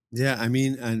 Yeah, I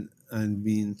mean,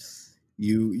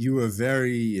 you were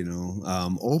very,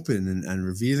 open and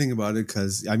revealing about it,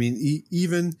 because, I mean,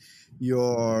 even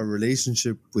your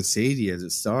relationship with Sadie as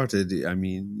it started, I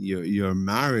mean, your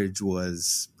marriage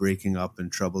was breaking up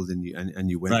and troubled, and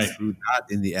you went through that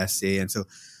in the essay, and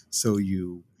so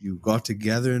you got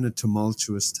together in a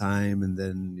tumultuous time, and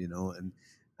then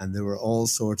and there were all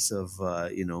sorts of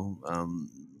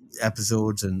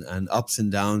episodes and ups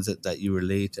and downs that you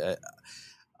relate.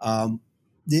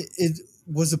 It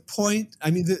was a point.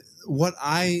 I mean, what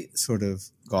I sort of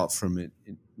got from it,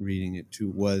 in reading it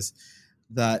too, was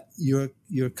that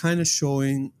you're kind of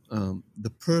showing the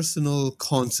personal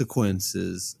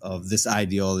consequences of this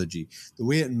ideology, the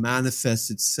way it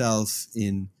manifests itself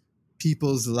in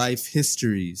people's life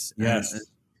histories, and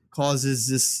causes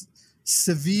this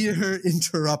severe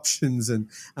interruptions and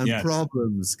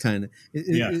problems. Kind of,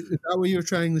 is that what you're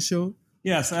trying to show?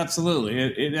 Yes, absolutely.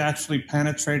 It actually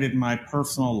penetrated my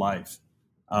personal life.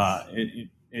 And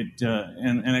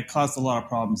it caused a lot of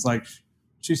problems. Like,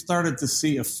 she started to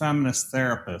see a feminist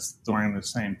therapist during the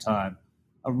same time.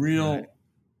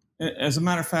 As a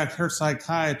matter of fact, her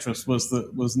psychiatrist was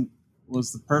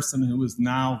the person who was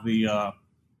now the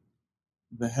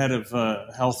head of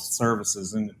health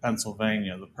services in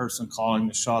Pennsylvania, the person calling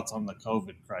the shots on the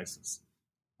COVID crisis.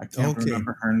 I can't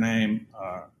remember her name.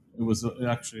 It's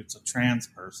a trans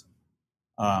person.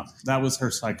 That was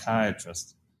her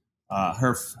psychiatrist.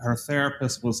 Her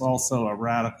therapist was also a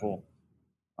radical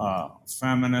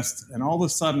feminist, and all of a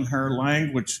sudden her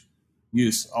language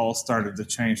use all started to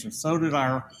change, and so did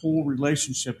our whole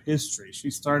relationship history. She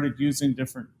started using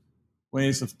different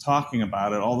ways of talking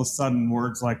about it. All of a sudden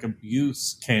words like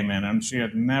abuse came in, and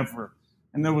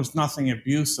there was nothing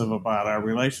abusive about our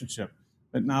relationship,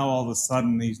 but now all of a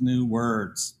sudden these new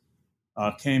words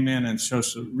came in and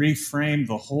reframed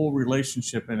the whole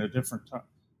relationship in a different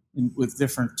with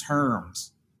different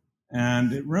terms,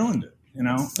 and it ruined it.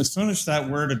 As soon as that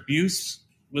word abuse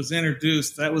was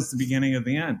introduced, that was the beginning of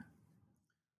the end.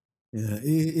 Yeah,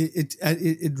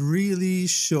 it really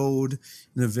showed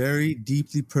in a very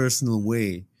deeply personal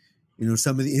way,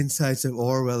 some of the insights of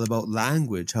Orwell about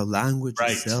language, how language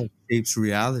itself shapes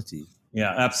reality.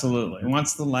 Yeah, absolutely.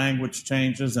 Once the language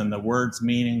changes and the words'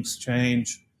 meanings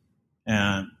change,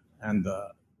 and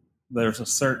there's a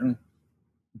certain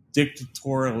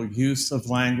dictatorial use of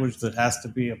language that has to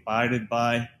be abided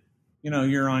by,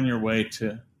 you're on your way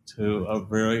to a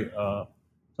very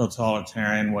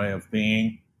totalitarian way of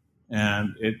being,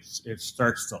 and it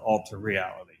starts to alter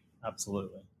reality.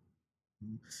 Absolutely.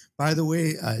 By the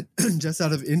way, just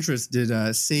out of interest, did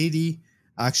Sadie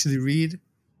actually read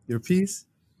your piece?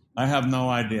 I have no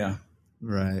idea.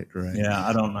 Right. Yeah,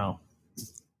 I don't know.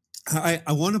 I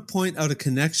want to point out a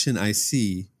connection I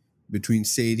see between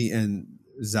Sadie and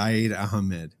Zaid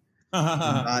Ahmed.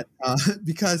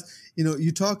 Because,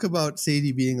 you talk about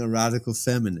Sadie being a radical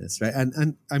feminist, right?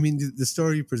 And I mean, the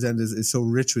story you present is so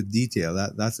rich with detail.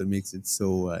 That's what makes it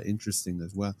so interesting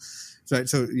as well.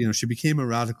 So, she became a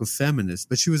radical feminist,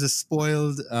 but she was a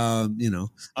spoiled,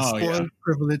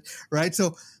 privileged, right?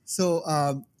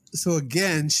 So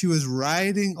again, she was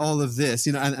writing all of this,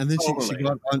 and then she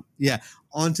got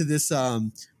onto this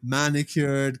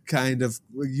manicured kind of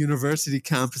university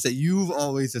campus that you've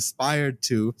always aspired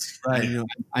to, right?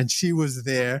 And she was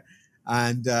there,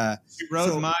 and she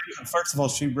rode first of all,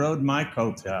 she rode my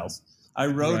coattails. I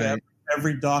wrote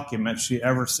every document she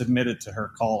ever submitted to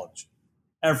her college,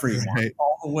 everyone,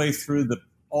 all the way through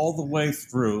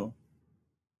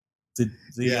the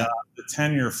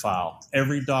tenure file,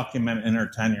 every document in her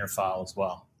tenure file as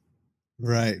well.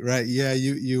 Right. Yeah,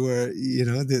 you were,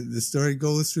 the story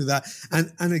goes through that.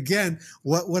 And again,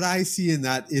 what I see in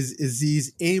that is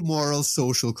these amoral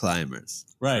social climbers.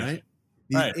 Right?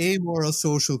 These amoral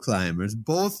social climbers,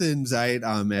 both in Zaid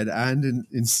Ahmed and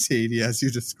in Sadie, as you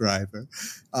describe her,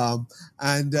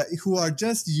 and who are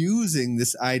just using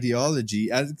this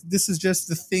ideology as this is just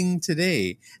the thing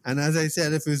today. And as I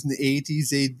said, if it was in the 80s,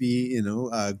 they'd be,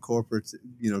 corporate,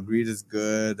 greed is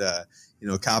good,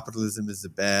 capitalism is the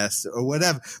best, or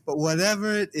whatever. But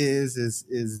whatever it is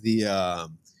the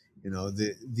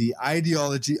the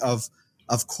ideology of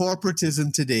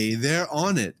corporatism today. They're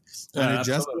on it. And it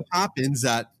just so happens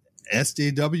that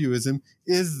SJWism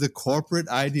is the corporate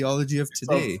ideology of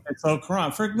today. It's so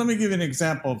corrupt. Let me give you an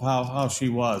example of how she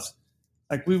was.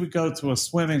 Like, we would go to a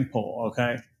swimming pool,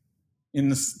 in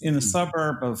the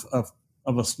suburb of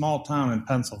a small town in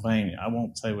Pennsylvania. I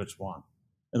won't say which one.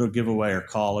 It'll give away her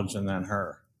college and then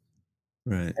her.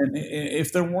 Right. And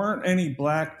if there weren't any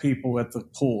black people at the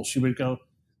pool, she would go,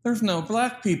 "There's no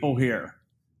black people here."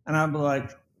 And I'd be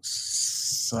like,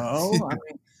 so?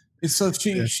 So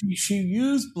she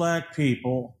used black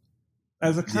people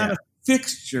as a kind of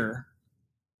fixture,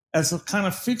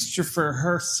 for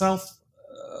her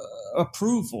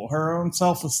approval, her own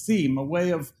self-esteem, a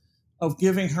way of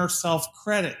giving herself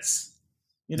credits,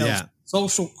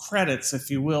 social credits, if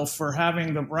you will, for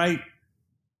having the right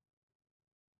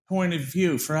point of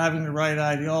view, for having the right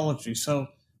ideology. So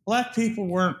Black people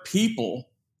weren't people.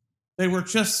 They were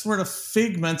just sort of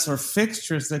figments or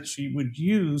fixtures that she would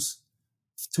use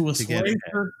to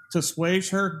assuage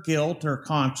her guilt or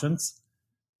conscience,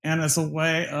 and as a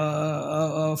way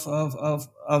of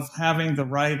having the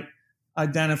right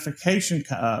identification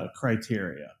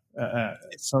criteria,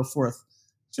 so forth.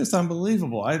 Just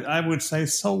unbelievable. I would say,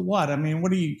 so what? I mean,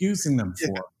 what are you using them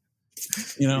for?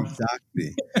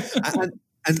 Exactly.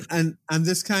 and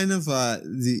this kind of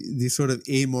the sort of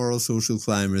amoral social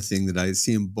climber thing that I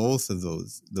see in both of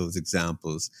those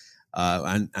examples,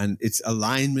 and its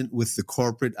alignment with the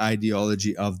corporate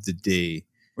ideology of the day.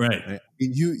 Right.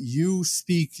 You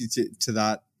speak to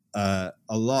that a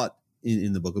lot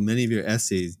in the book. Many of your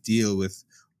essays deal with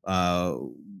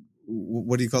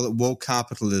what do you call it? Woke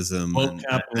capitalism. And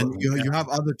you have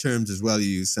other terms as well you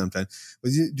use sometimes.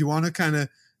 But do you want to kind of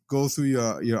go through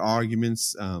your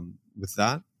arguments with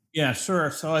that? Yeah, sure.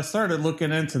 So I started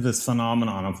looking into this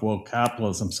phenomenon of woke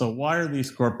capitalism. So why are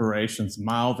these corporations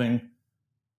mouthing,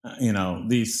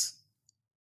 these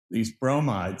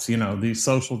bromides, these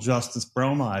social justice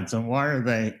bromides, and why are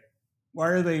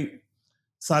they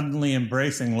suddenly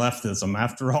embracing leftism?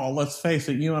 After all, let's face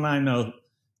it, you and I know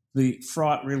the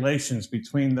fraught relations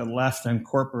between the left and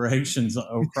corporations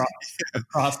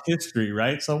across history,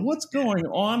 right? So what's going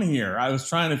on here? I was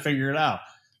trying to figure it out.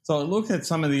 So I looked at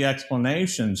some of the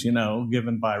explanations,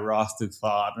 given by Ross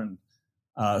Douthat and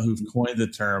who've coined the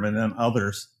term, and then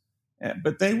others,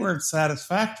 but they weren't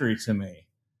satisfactory to me.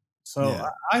 So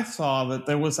I saw that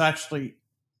there was actually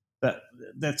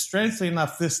that strangely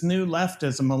enough, this new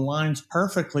leftism aligns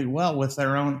perfectly well with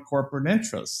their own corporate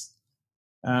interests.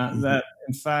 That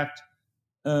in fact,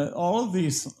 all of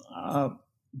these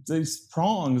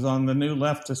prongs on the new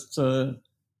leftist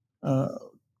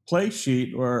play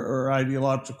sheet or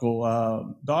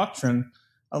ideological doctrine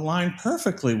align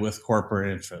perfectly with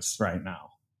corporate interests right now.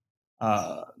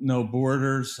 No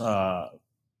borders,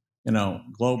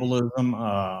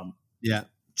 globalism.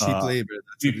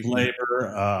 Cheap labor.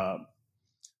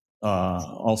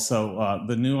 Also,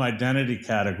 the new identity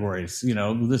categories.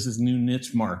 This is new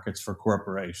niche markets for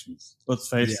corporations. Let's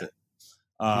face it.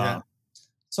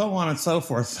 So on and so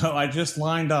forth. So I just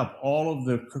lined up all of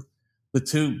the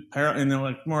two,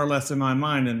 more or less in my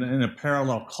mind, in a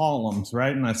parallel columns,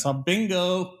 right? And I saw,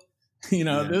 bingo.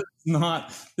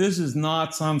 This is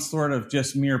not some sort of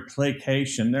just mere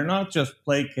placation. They're not just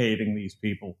placating these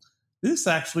people. This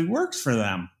actually works for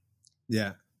them.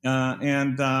 Yeah.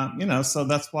 So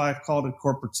that's why I called it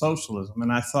corporate socialism.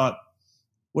 And I thought,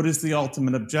 what is the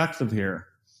ultimate objective here?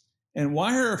 And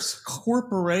why are capitalist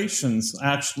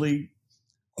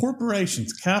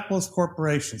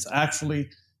corporations actually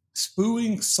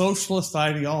spewing socialist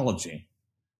ideology?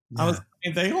 Yeah.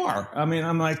 They are.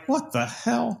 I'm like, what the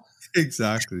hell?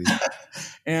 Exactly.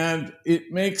 And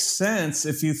it makes sense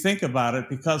if you think about it,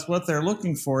 because what they're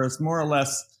looking for is more or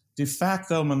less de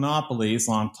facto monopolies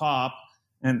on top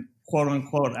and quote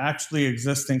unquote actually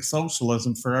existing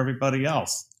socialism for everybody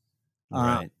else.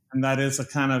 Right. And that is a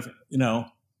kind of,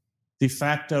 de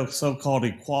facto so-called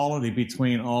equality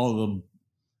between all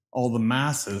the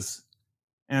masses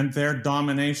and their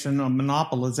domination or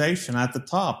monopolization at the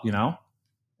top,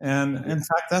 And in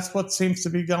fact, that's what seems to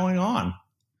be going on.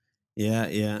 Yeah.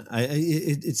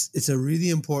 It's a really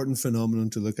important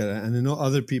phenomenon to look at, and I know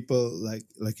other people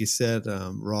like you said,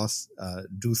 Ross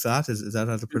Douthat, is that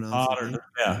how to pronounce it?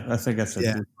 Yeah, I think that's it.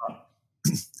 Yeah.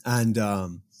 And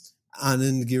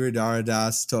Anand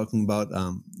Giridharadas talking about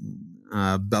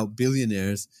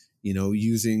billionaires,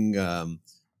 using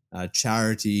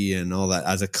charity and all that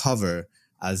as a cover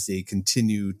as they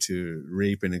continue to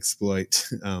rape and exploit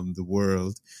the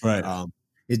world. Right.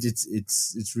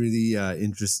 It's really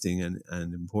interesting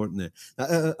and important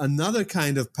there. Another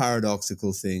kind of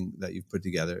paradoxical thing that you've put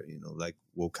together, like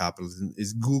woke capitalism,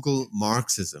 is Google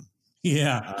Marxism.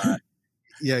 Yeah.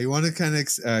 You want to kind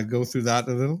of go through that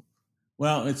a little?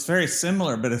 Well, it's very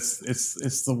similar, but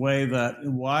it's the way that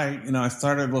why I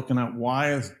started looking at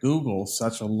why is Google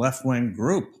such a left-wing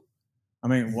group?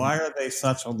 Why are they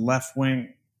such a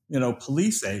left-wing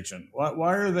police agent?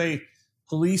 Why are they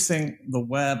policing the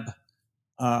web?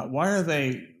 Why are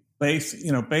they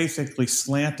basically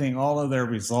slanting all of their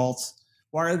results?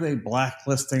 Why are they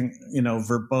blacklisting,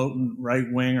 verboten right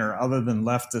wing or other than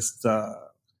leftist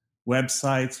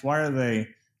websites? What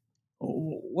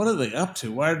are they up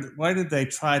to? Why did they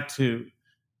try to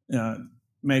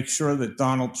make sure that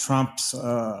Donald Trump's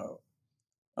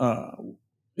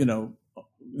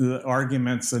the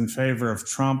arguments in favor of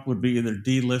Trump would be either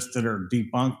delisted or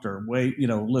debunked or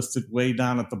listed way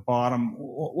down at the bottom.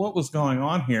 What was going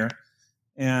on here?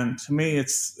 And to me,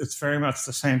 it's very much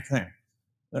the same thing.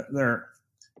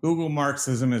 Google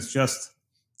Marxism is just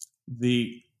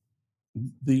the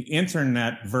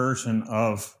internet version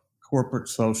of corporate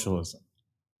socialism.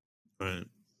 Right.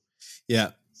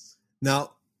 Yeah.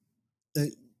 Now,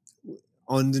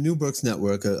 on the New Books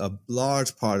Network, a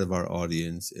large part of our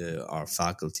audience are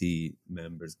faculty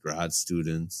members, grad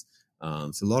students.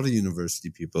 So a lot of university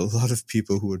people, a lot of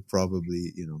people who would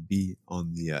probably, be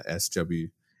on the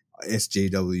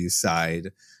SJW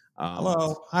side.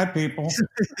 Hello. Hi, people.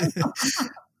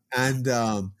 And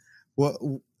I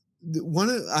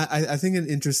think an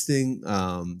interesting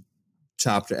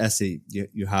chapter essay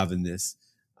you have in this,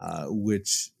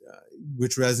 which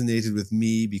resonated with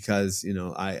me because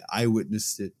I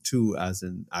witnessed it too as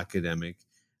an academic,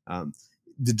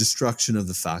 the destruction of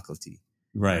the faculty.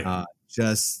 Right.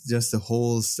 Just the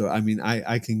whole story. I mean,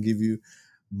 I can give you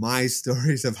my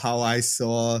stories of how I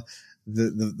saw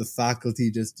the faculty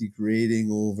just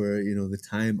degrading over the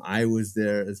time I was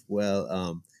there as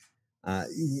well.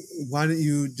 Why don't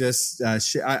you just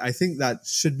share? I think that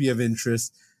should be of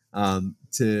interest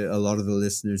to a lot of the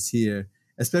listeners here,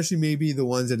 especially maybe the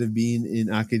ones that have been in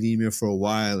academia for a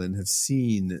while and have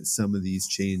seen some of these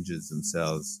changes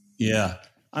themselves. Yeah.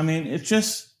 I mean,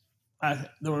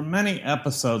 there were many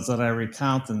episodes that I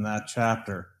recount in that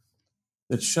chapter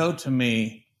that showed to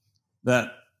me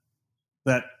that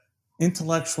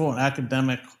intellectual and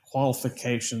academic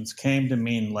qualifications came to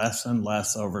mean less and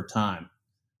less over time,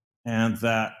 and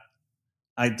that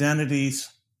identities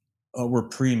were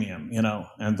premium,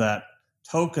 and that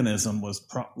tokenism was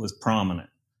prominent,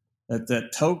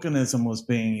 that tokenism was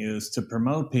being used to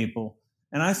promote people.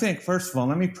 And I think, first of all,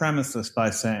 let me preface this by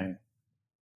saying,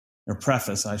 I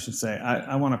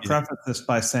want to preface this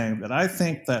by saying that I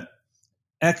think that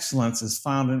excellence is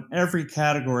found in every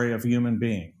category of human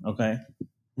being, okay?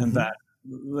 Mm-hmm. And that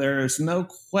there is no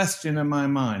question in my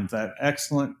mind that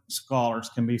excellent scholars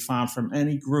can be found from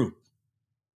any group.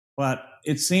 But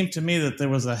it seemed to me that there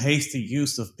was a hasty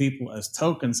use of people as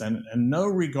tokens and no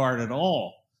regard at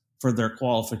all for their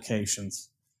qualifications.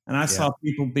 And I saw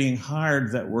people being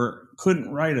hired that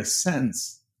couldn't write a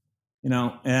sentence,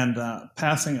 and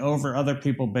passing over other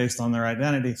people based on their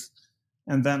identities.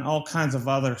 And then all kinds of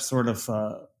other sort of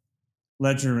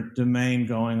legerdemain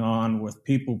going on with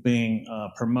people being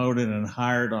promoted and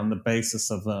hired on the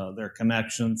basis of their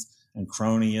connections and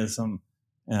cronyism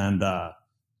and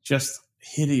just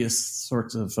hideous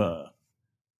sorts of,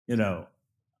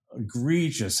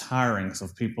 egregious hirings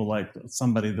of people, like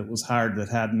somebody that was hired that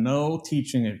had no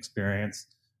teaching experience,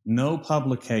 no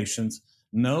publications,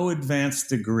 no advanced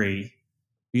degree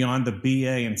beyond a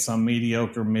BA in some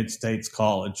mediocre mid-states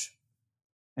college.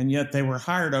 And yet they were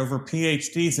hired over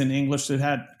PhDs in English that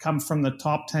had come from the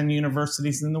top 10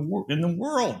 universities in the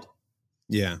world.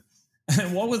 Yeah.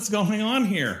 And what was going on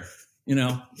here?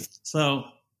 So,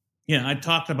 I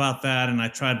talked about that, and I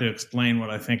tried to explain what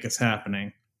I think is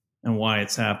happening and why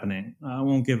it's happening. I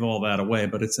won't give all that away,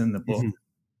 but it's in the book.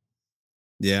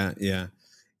 Yeah.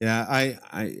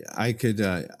 I could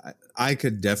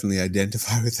definitely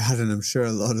identify with that, and I'm sure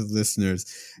a lot of listeners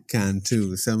can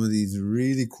too. Some of these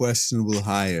really questionable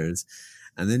hires,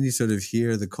 and then you sort of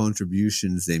hear the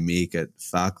contributions they make at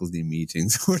faculty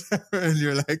meetings or whatever, and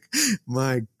you're like,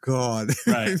 my God.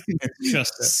 Right. It's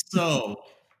just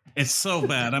it's so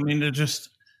bad. I mean, they're just,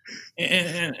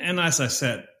 and as I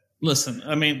said, listen,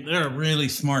 I mean, there are really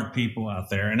smart people out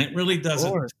there, and it really does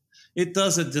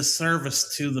a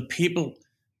disservice to the people,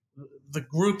 the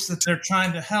groups that they're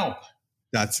trying to help.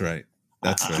 That's right.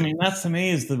 I mean, that to me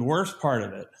is the worst part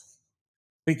of it,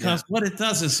 because what it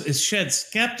does is shed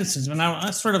skepticism. And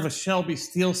I sort of a Shelby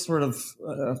Steele sort of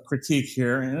critique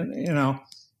here, and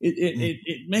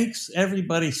it makes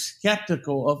everybody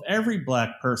skeptical of every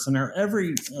Black person or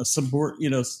every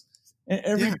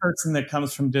every person that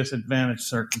comes from disadvantaged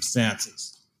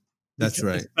circumstances. That's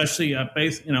right. Especially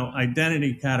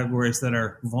identity categories that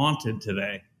are vaunted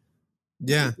today.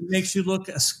 Yeah. It makes you look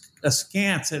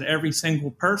askance at every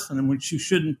single person, and which you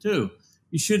shouldn't do.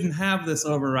 You shouldn't have this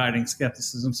overriding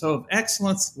skepticism. So if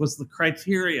excellence was the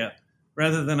criteria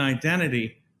rather than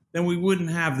identity, then we wouldn't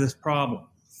have this problem.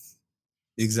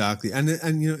 Exactly. And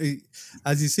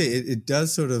as you say, it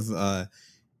does sort of,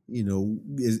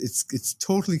 it's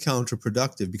totally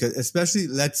counterproductive, because especially,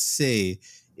 let's say,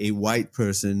 a white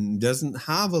person doesn't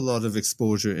have a lot of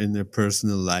exposure in their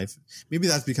personal life. Maybe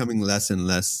that's becoming less and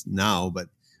less now, but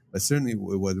certainly it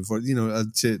was before,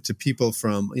 to people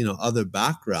from, other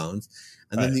backgrounds.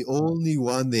 And then the only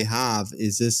one they have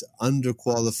is this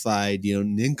underqualified,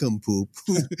 nincompoop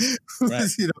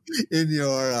who's, in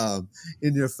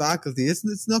your faculty.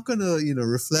 It's not going to,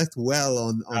 reflect well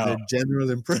on their general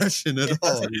impression at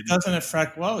all. It doesn't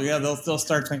affect well. Yeah, they'll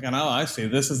start thinking, oh, I see.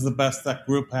 This is the best that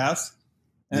group has.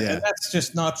 And that's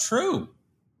just not true.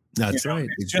 That's right.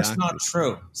 It's just not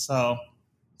true. So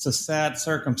it's a sad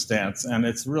circumstance, and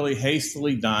it's really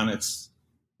hastily done. It's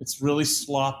really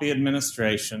sloppy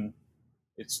administration.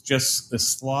 It's just the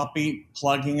sloppy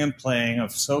plugging and playing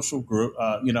of social group,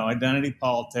 identity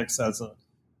politics as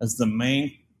the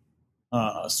main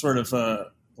sort of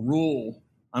rule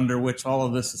under which all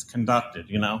of this is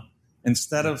conducted.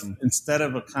 Instead of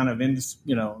a kind of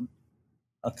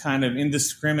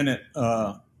indiscriminate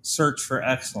search for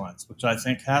excellence, which I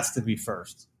think has to be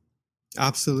first.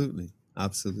 Absolutely.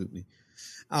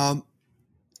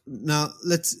 Now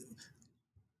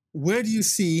where do you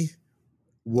see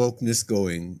wokeness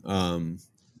going?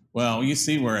 Well, you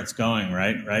see where it's going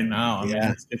right now. I mean,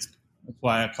 it's that's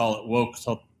why I call it woke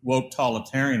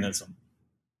totalitarianism.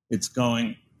 It's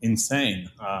going insane.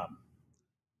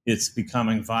 It's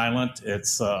becoming violent. It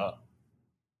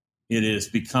is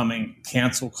becoming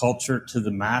cancel culture to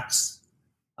the max.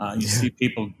 You see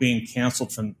people being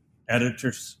canceled from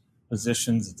editors'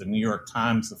 positions at the New York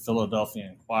Times, the Philadelphia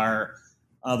Inquirer,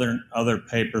 other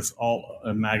papers,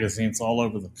 magazines all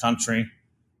over the country.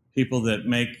 People that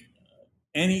make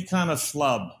any kind of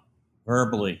flub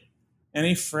verbally,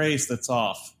 any phrase that's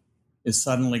off is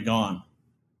suddenly gone.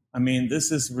 I mean,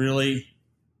 this is really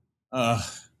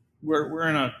we're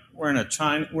in a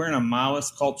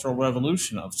Maoist cultural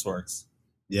revolution of sorts.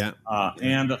 Yeah,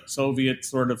 and a Soviet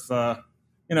sort of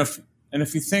and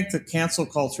if you think that cancel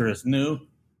culture is new,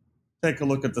 take a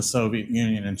look at the Soviet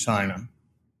Union and China.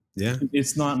 Yeah,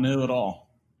 it's not new at all.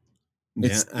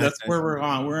 That's where we're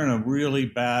on. We're in a really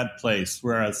bad place.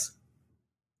 Whereas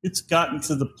it's gotten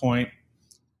to the point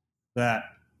that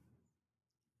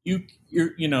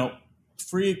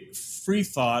free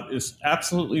thought is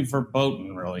absolutely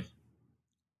verboten, really.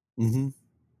 Mm-hmm.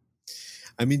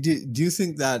 I mean, do you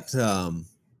think that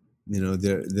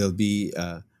there'll be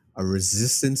a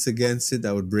resistance against it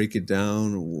that would break it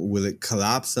down? Will it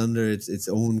collapse under its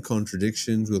own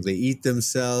contradictions? Will they eat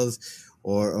themselves,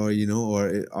 or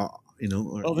they're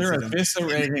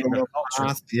eviscerating the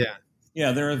culture.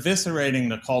 Yeah, they're eviscerating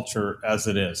the culture as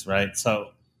it is, right?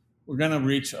 So we're going to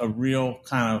reach a real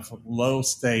kind of low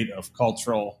state of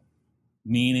cultural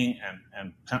meaning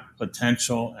and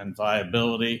potential and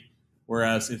viability,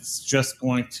 whereas it's just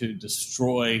going to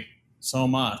destroy so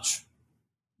much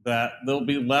that we'll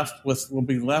be left with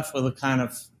a kind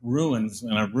of ruins,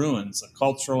 a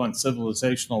cultural and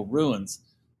civilizational ruins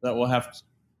that we'll have to,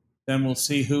 then we'll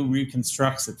see who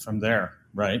reconstructs it from there,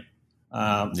 right?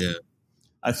 I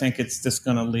think it's just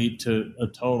going to lead to a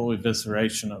total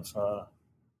evisceration of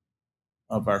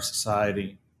our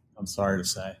society. I'm sorry to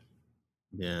say.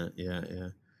 Yeah.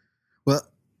 Well,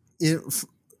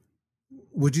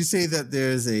 would you say that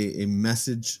there's a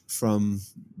message from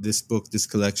this book, this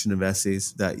collection of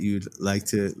essays, that you'd like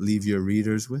to leave your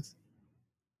readers with?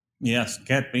 Yes,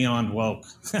 get beyond woke.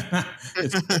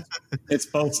 It's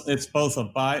both a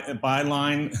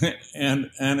byline and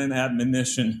an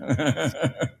admonition.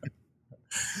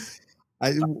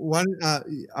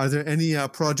 Are there any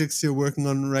projects you're working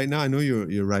on right now? I know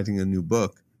you're writing a new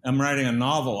book. I'm writing a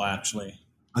novel, actually.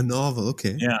 A novel,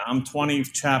 okay. Yeah, I'm 20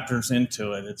 chapters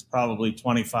into it. It's probably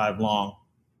 25 long.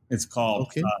 It's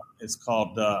called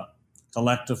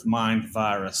Collective Mind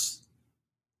Virus.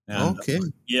 And,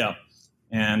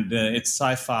 and it's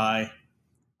sci-fi.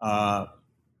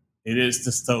 It is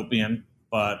dystopian,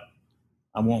 but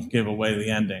I won't give away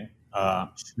the ending.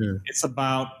 Sure. It's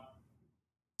about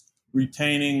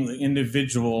retaining the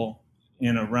individual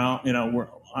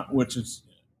which is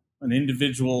an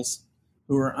individuals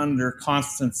who are under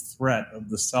constant threat of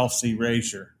the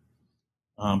self-erasure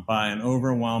by an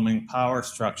overwhelming power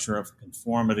structure of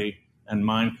conformity and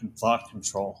mind thought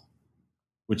control,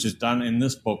 which is done in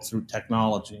this book through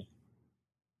technology.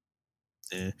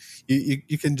 Yeah.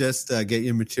 You can just get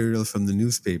your material from the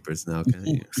newspapers now, can't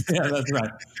you? Yeah, that's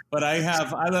right. But I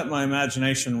let my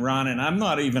imagination run, and I'm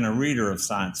not even a reader of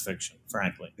science fiction,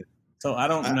 frankly. So I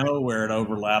don't know where it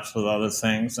overlaps with other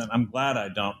things, and I'm glad I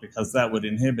don't, because that would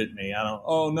inhibit me.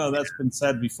 That's been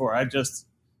said before. I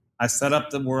set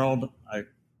up the world.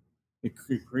 It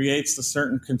creates the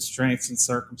certain constraints and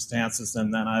circumstances,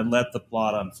 and then I let the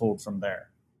plot unfold from there.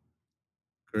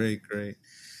 Great.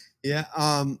 Yeah.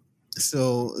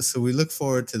 So we look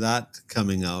forward to that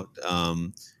coming out.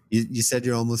 You said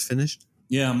you're almost finished?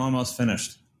 Yeah, I'm almost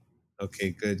finished.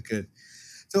 Okay, good.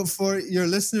 So for your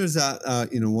listeners that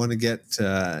want to get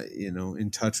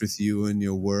in touch with you and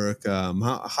your work,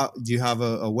 how do you have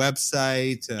a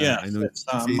website? Yeah, I know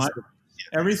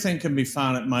everything can be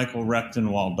found at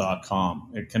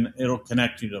michaelrechtenwald.com. It'll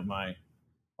connect you to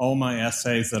all my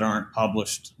essays that aren't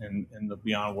published in the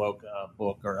Beyond Woke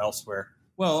book or elsewhere.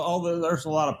 Well, there's a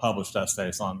lot of published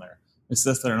essays on there. It's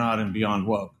just they're not in Beyond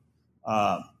Woke.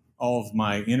 All of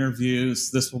my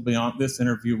interviews, this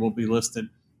interview will be listed.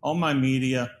 All my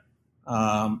media,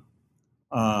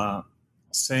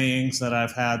 sayings that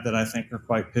I've had that I think are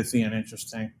quite pithy and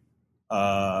interesting,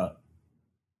 photo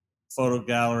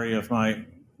gallery of my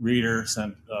readers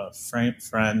and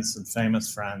friends and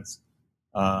famous friends,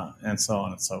 and so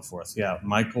on and so forth. Yeah,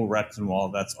 Michael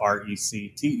Rechtenwald, that's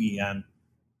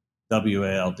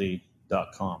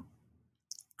RECTENWALD.com.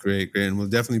 Great. And we'll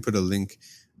definitely put a link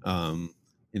in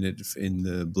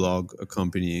the blog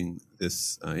accompanying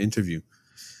this interview.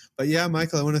 But yeah,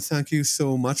 Michael, I want to thank you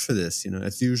so much for this.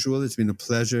 As usual, it's been a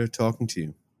pleasure talking to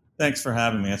you. Thanks for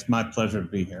having me. It's my pleasure to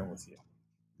be here with you.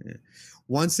 Yeah.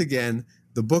 Once again,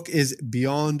 the book is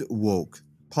Beyond Woke,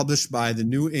 published by the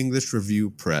New English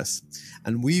Review Press.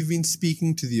 And we've been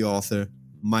speaking to the author,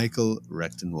 Michael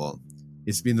Rechtenwald.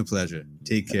 It's been a pleasure.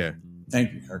 Take care.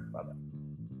 Thank you, Kirk. Bye-bye.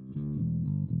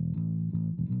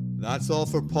 That's all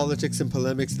for Politics and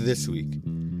Polemics this week.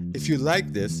 If you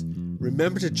like this,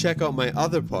 remember to check out my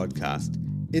other podcast,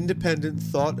 Independent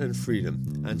Thought and Freedom,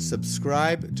 and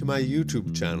subscribe to my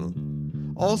YouTube channel.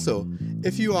 Also,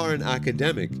 if you are an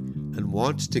academic and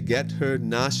want to get heard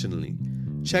nationally,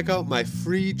 check out my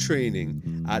free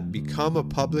training at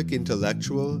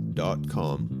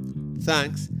becomeapublicintellectual.com.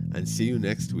 Thanks, and see you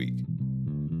next week.